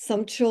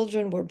 Some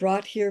children were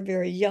brought here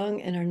very young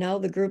and are now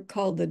the group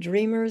called the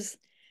Dreamers.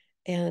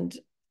 And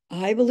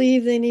I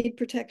believe they need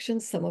protection.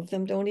 Some of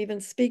them don't even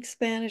speak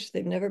Spanish.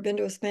 They've never been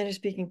to a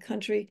Spanish-speaking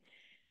country.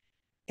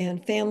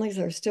 And families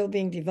are still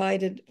being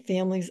divided.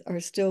 Families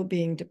are still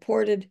being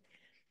deported.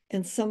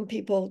 And some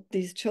people,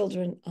 these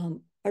children,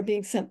 are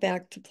being sent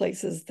back to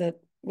places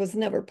that was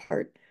never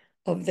part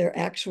of their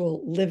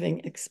actual living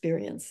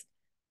experience.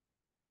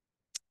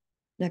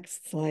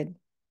 Next slide.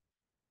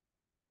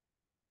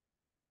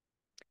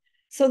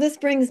 So this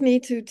brings me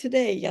to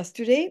today.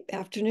 Yesterday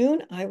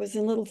afternoon, I was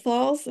in Little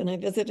Falls and I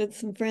visited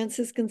some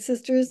Franciscan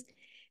sisters,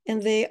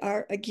 and they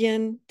are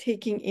again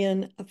taking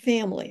in a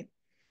family.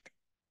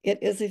 It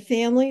is a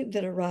family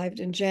that arrived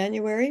in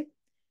January.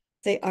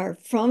 They are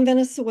from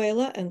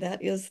Venezuela, and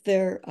that is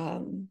their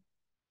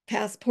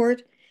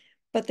passport,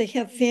 but they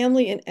have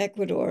family in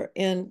Ecuador.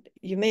 And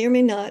you may or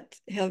may not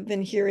have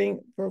been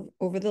hearing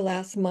over the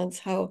last months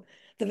how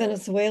the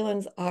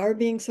Venezuelans are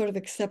being sort of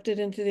accepted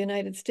into the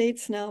United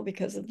States now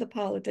because of the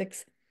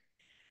politics.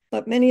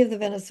 But many of the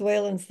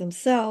Venezuelans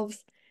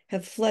themselves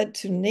have fled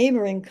to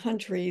neighboring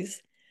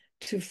countries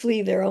to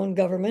flee their own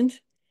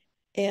government.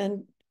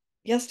 And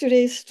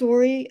yesterday's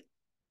story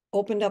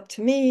opened up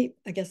to me,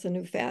 I guess, a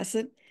new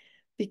facet,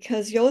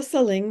 because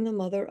Yoseling, the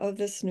mother of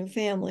this new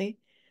family,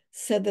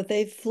 said that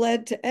they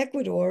fled to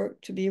Ecuador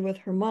to be with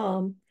her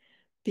mom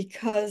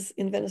because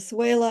in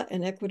Venezuela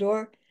and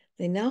Ecuador,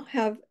 they now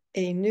have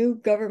a new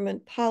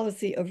government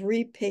policy of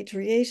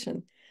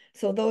repatriation.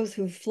 So those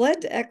who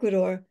fled to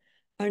Ecuador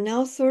are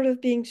now sort of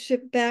being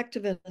shipped back to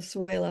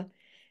Venezuela.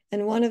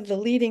 And one of the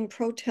leading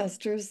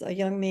protesters, a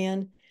young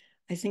man,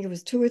 I think it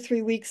was 2 or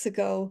 3 weeks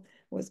ago,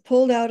 was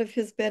pulled out of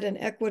his bed in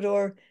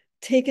Ecuador,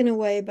 taken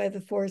away by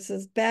the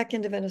forces back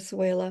into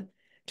Venezuela,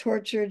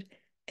 tortured,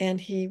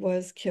 and he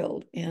was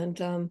killed.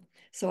 And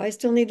so I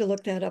still need to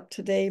look that up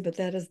today, but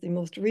that is the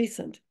most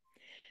recent.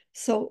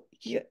 So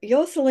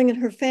Yoseling and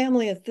her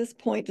family at this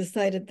point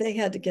decided they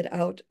had to get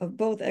out of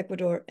both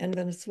Ecuador and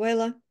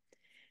Venezuela.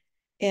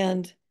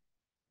 And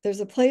there's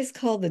a place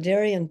called the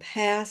Darien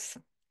Pass.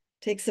 It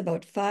takes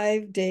about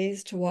 5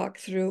 days to walk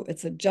through.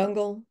 It's a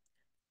jungle.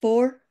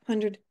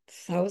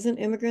 400,000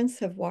 immigrants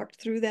have walked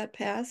through that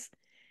pass.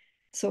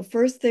 So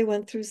first they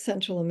went through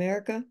Central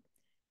America.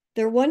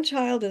 Their one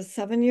child is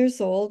 7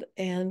 years old,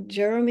 and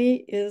Jeremy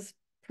is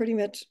pretty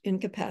much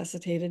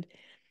incapacitated.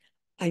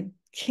 I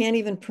can't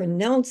even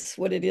pronounce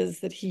what it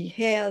is that he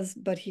has,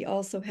 but he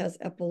also has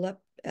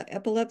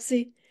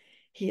epilepsy.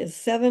 He is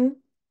 7.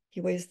 He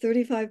weighs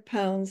 35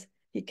 pounds.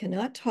 He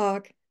cannot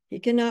talk. He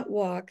cannot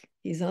walk.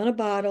 He's on a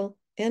bottle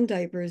and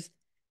diapers,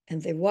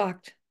 and they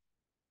walked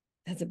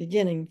at the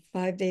beginning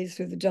 5 days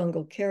through the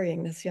jungle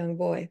carrying this young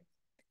boy.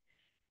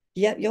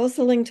 Yet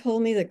Yoseling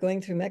told me that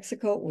going through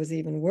Mexico was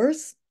even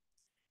worse.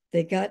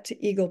 They got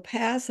to Eagle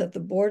Pass at the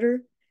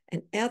border,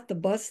 and at the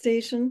bus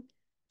station,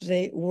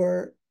 they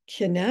were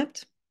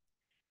kidnapped,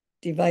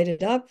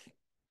 divided up.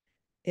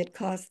 It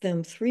cost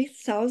them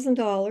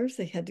 $3,000.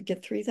 They had to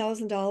get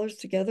 $3,000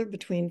 together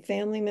between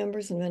family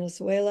members in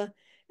Venezuela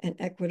and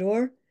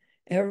Ecuador.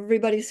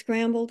 Everybody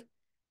scrambled.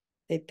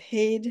 They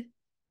paid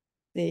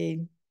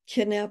the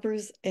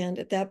kidnappers, and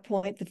at that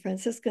point, the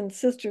Franciscan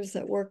sisters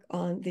that work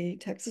on the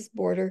Texas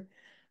border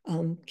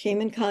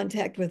came in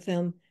contact with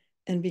them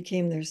and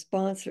became their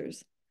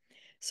sponsors.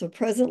 So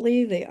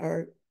presently, they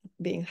are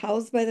being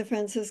housed by the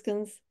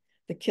Franciscans.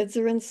 The kids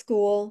are in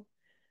school.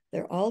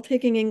 They're all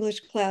taking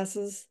English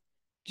classes.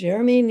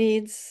 Jeremy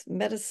needs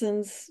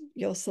medicines.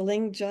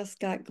 Yoseling just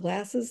got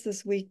glasses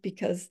this week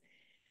because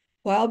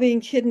while being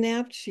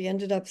kidnapped, she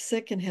ended up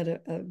sick and had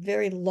a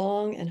very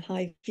long and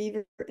high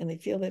fever, and they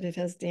feel that it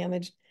has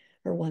damaged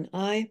her one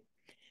eye.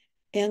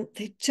 And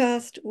they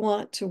just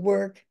want to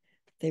work.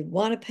 They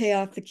want to pay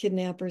off the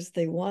kidnappers.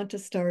 They want to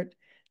start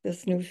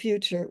this new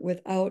future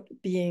without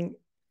being,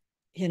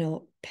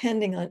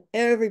 pending on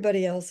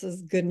everybody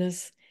else's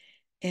goodness.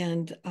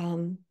 And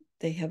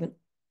they have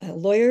a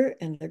lawyer,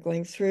 and they're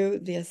going through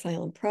the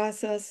asylum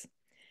process.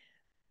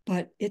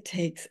 But it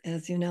takes,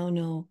 as you now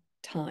know,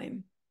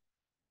 time.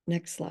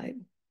 Next slide.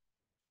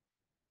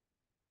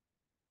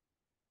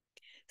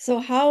 So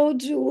how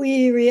do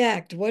we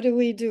react? What do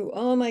we do?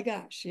 Oh my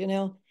gosh,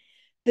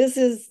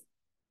 this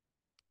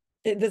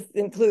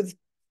includes,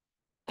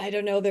 I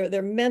don't know,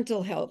 their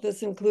mental health.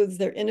 This includes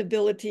their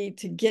inability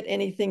to get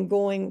anything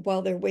going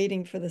while they're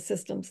waiting for the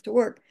systems to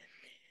work.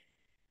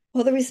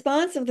 Well, the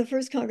response of the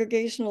First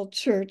Congregational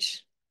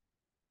Church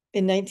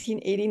in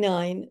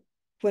 1989,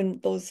 when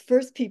those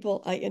first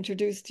people I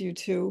introduced you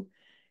to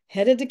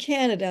headed to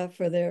Canada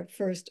for their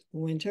first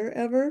winter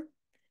ever,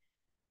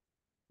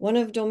 one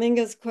of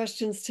Dominga's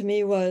questions to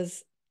me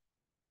was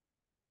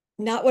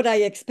not what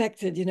I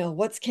expected.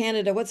 What's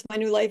Canada? What's my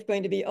new life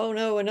going to be? Oh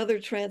no, another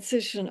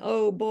transition.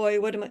 Oh boy,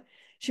 what am I?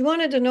 She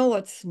wanted to know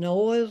what snow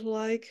was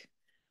like.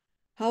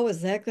 How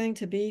was that going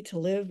to be to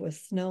live with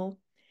snow?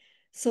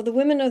 So the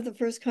women of the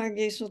First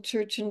Congregational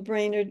Church in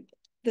Brainerd,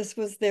 this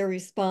was their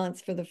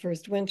response for the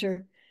first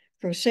winter,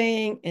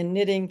 crocheting and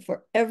knitting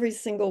for every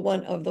single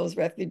one of those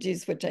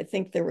refugees, which I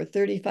think there were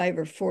 35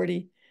 or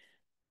 40,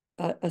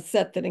 a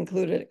set that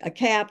included a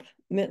cap,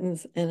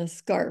 mittens, and a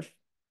scarf.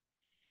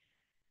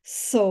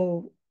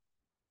 So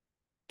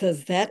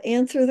does that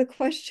answer the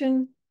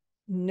question?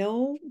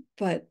 No,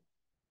 but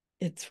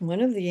it's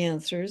one of the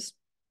answers.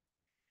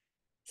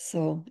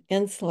 So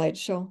end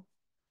slideshow.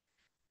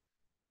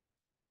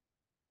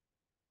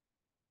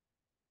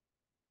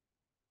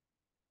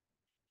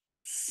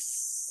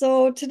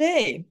 So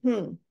today,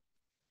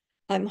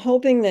 I'm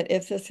hoping that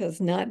if this has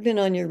not been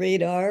on your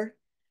radar,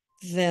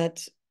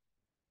 that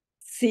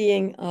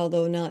seeing,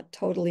 although not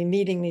totally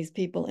meeting these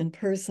people in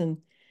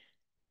person,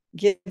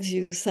 gives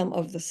you some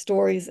of the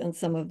stories and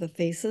some of the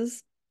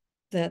faces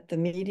that the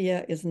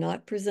media is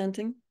not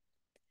presenting.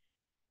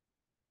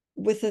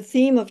 With the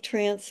theme of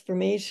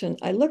transformation,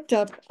 I looked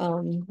up,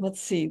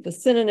 let's see, the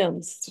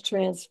synonyms to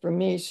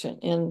transformation,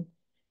 and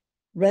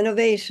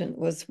renovation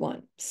was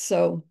one.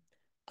 So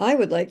I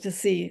would like to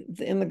see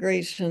the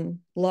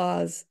immigration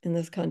laws in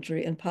this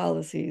country and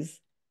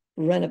policies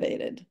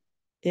renovated.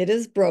 It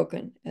is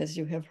broken, as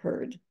you have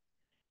heard.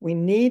 We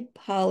need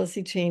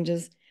policy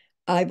changes,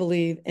 I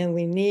believe, and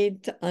we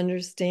need to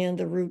understand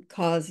the root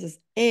causes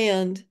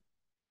and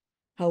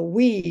how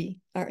we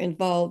are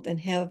involved and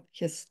have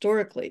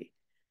historically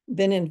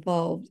been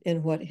involved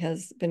in what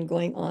has been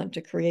going on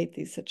to create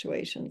these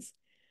situations.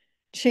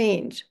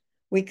 Change.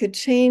 We could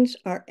change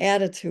our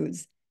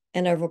attitudes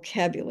and our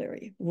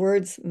vocabulary.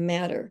 Words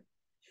matter.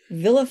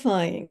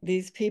 Vilifying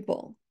these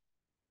people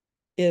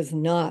is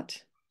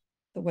not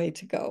the way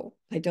to go.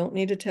 I don't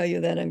need to tell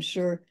you that, I'm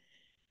sure,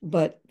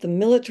 but the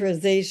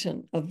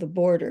militarization of the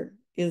border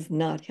is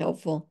not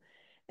helpful,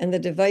 and the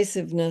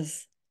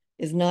divisiveness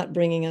is not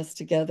bringing us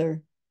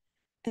together.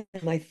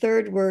 And my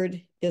third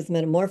word is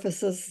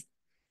metamorphosis.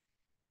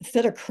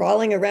 Instead of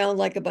crawling around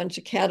like a bunch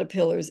of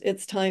caterpillars,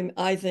 it's time,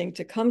 I think,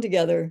 to come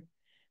together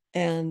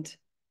and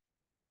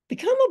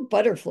become a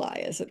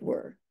butterfly, as it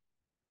were.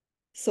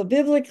 So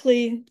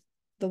biblically,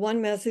 the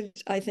one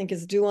message I think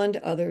is do unto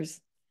others.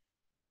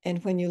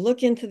 And when you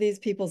look into these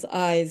people's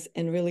eyes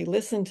and really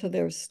listen to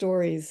their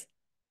stories,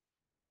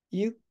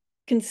 you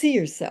can see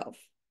yourself.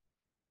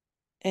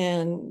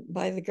 And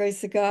by the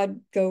grace of God,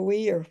 go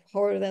we, or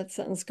however that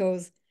sentence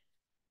goes.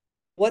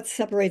 What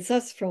separates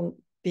us from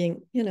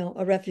being,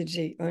 a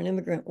refugee or an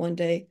immigrant one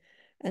day?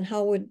 And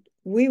how would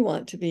we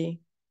want to be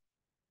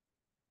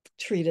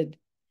treated?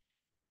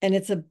 And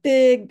it's a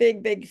big,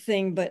 big, big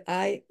thing, but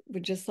I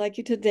would just like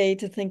you today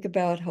to think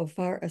about how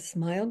far a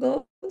smile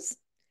goes,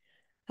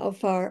 how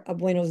far a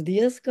buenos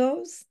dias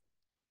goes.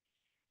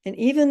 And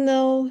even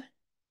though,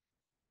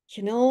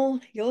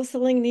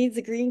 Yoseling needs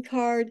a green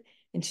card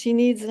and she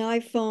needs an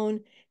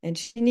iPhone and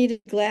she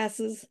needed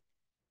glasses,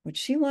 what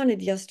she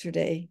wanted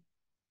yesterday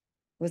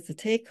was to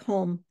take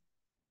home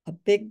a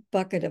big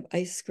bucket of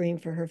ice cream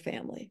for her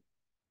family.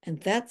 And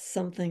that's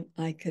something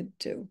I could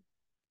do.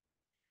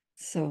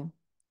 So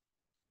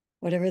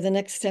whatever the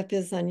next step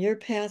is on your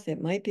path,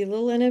 it might be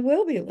little and it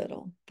will be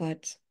little,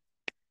 but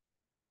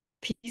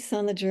peace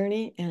on the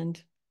journey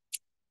and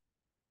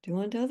do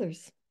unto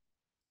others.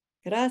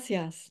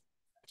 Gracias.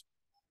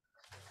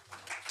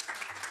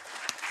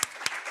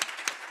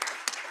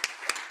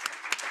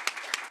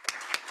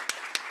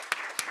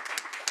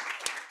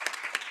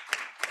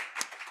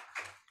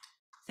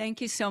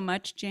 Thank you so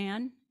much,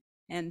 Jan,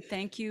 and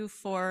thank you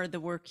for the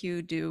work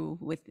you do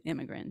with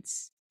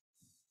immigrants.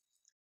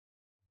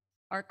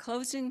 Our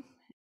closing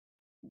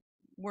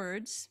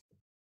words,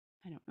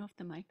 I don't know if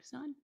the mic's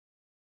on.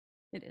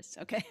 It is,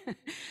 okay.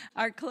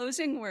 Our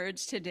closing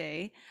words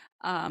today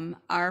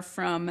are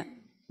from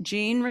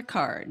Jean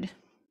Ricard.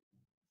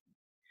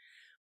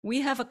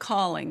 We have a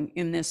calling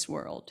in this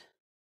world.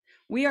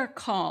 We are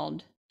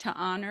called to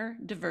honor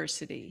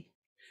diversity,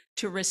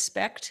 to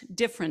respect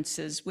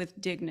differences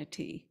with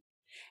dignity,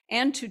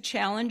 and to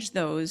challenge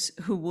those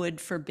who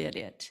would forbid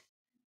it.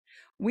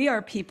 We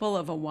are people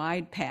of a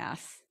wide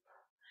path.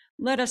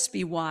 Let us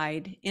be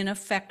wide in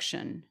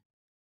affection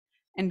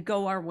and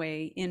go our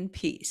way in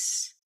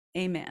peace.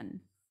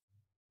 Amen.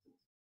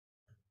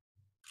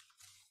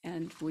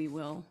 And we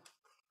will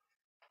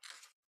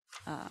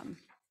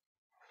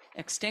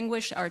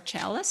extinguish our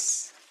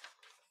chalice.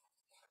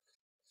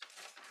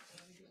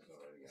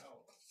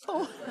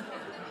 Oh.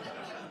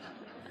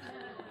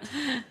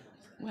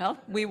 Well,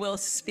 we will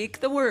speak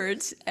the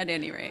words at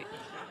any rate.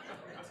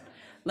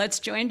 Let's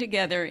join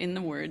together in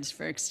the words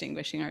for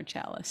extinguishing our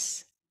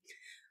chalice.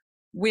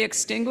 We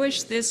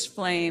extinguish this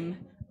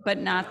flame, but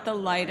not the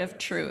light of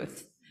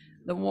truth,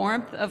 the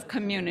warmth of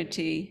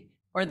community,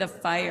 or the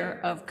fire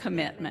of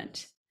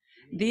commitment.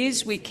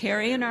 These we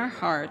carry in our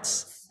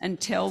hearts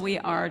until we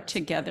are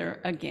together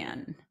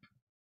again.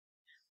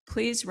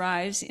 Please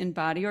rise in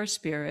body or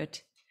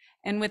spirit,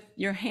 and with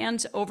your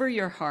hands over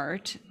your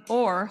heart,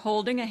 or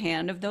holding a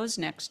hand of those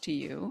next to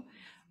you,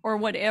 or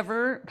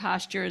whatever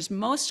posture is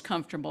most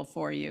comfortable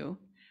for you,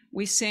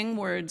 we sing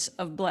words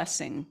of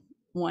blessing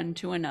one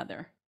to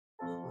another.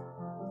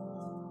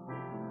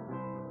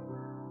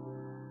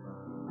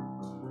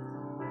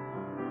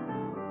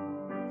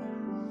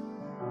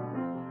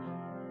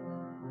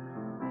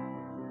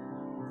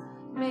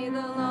 May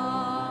the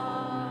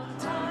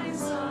lofty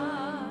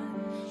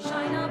sun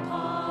shine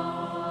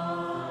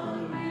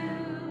upon you.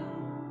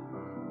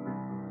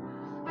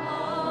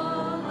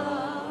 All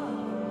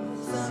love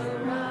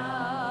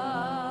surround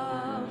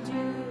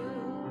you,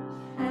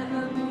 and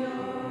the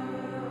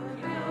pure,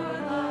 pure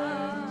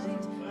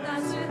light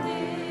that's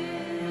within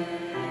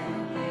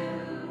you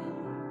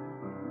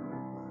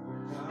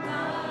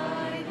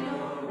guide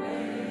your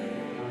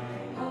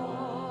way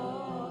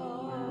home.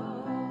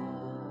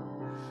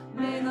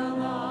 May the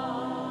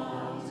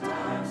lost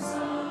dark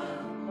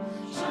sun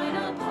shine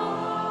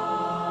upon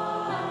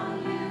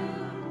you.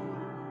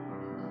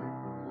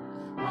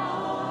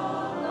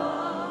 All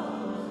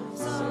love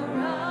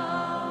surround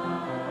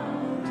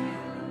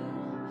you,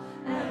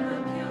 and the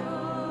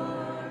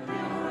pure,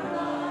 pure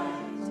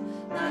light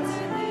that's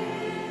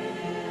within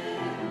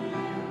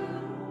you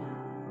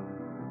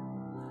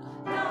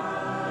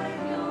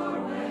guide your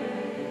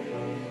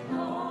way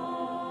home.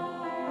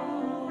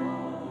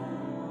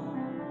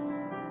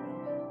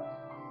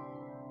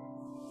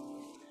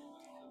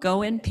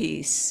 Go in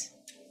peace.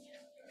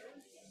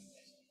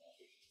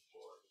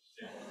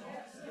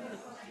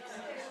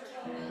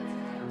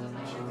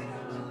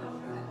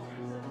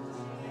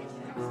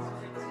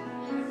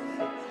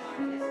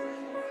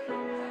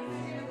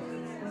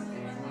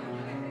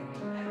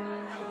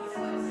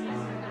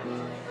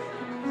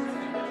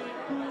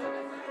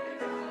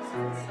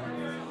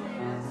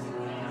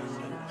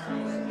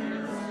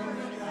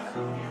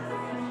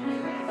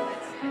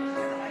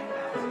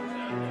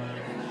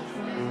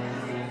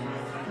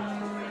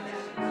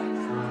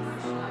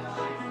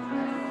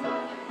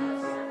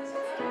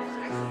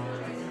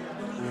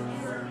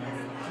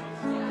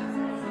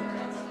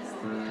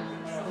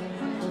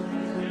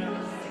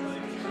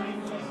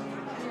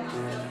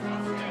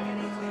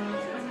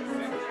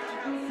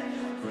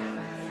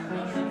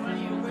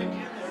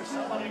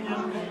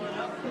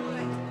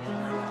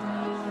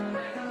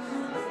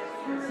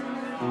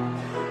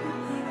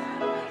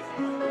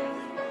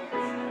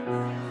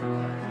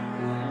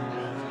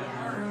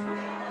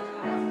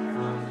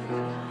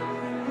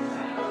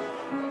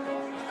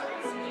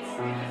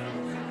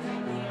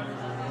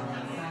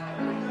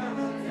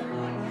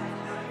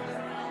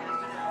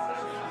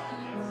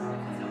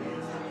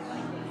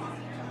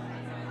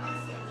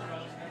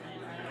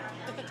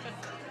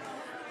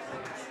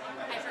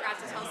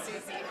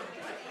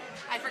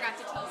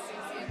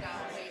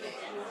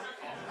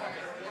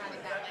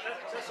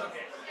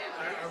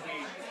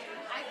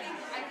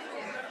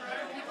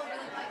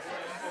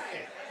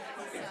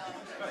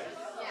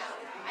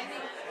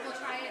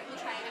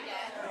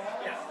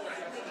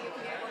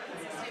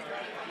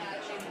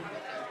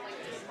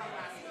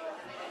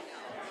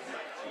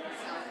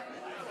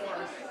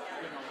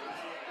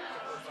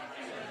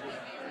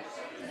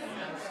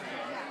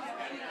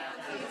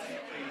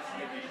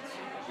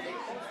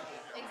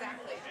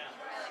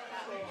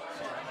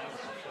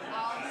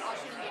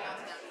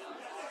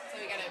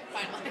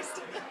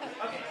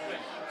 finalized.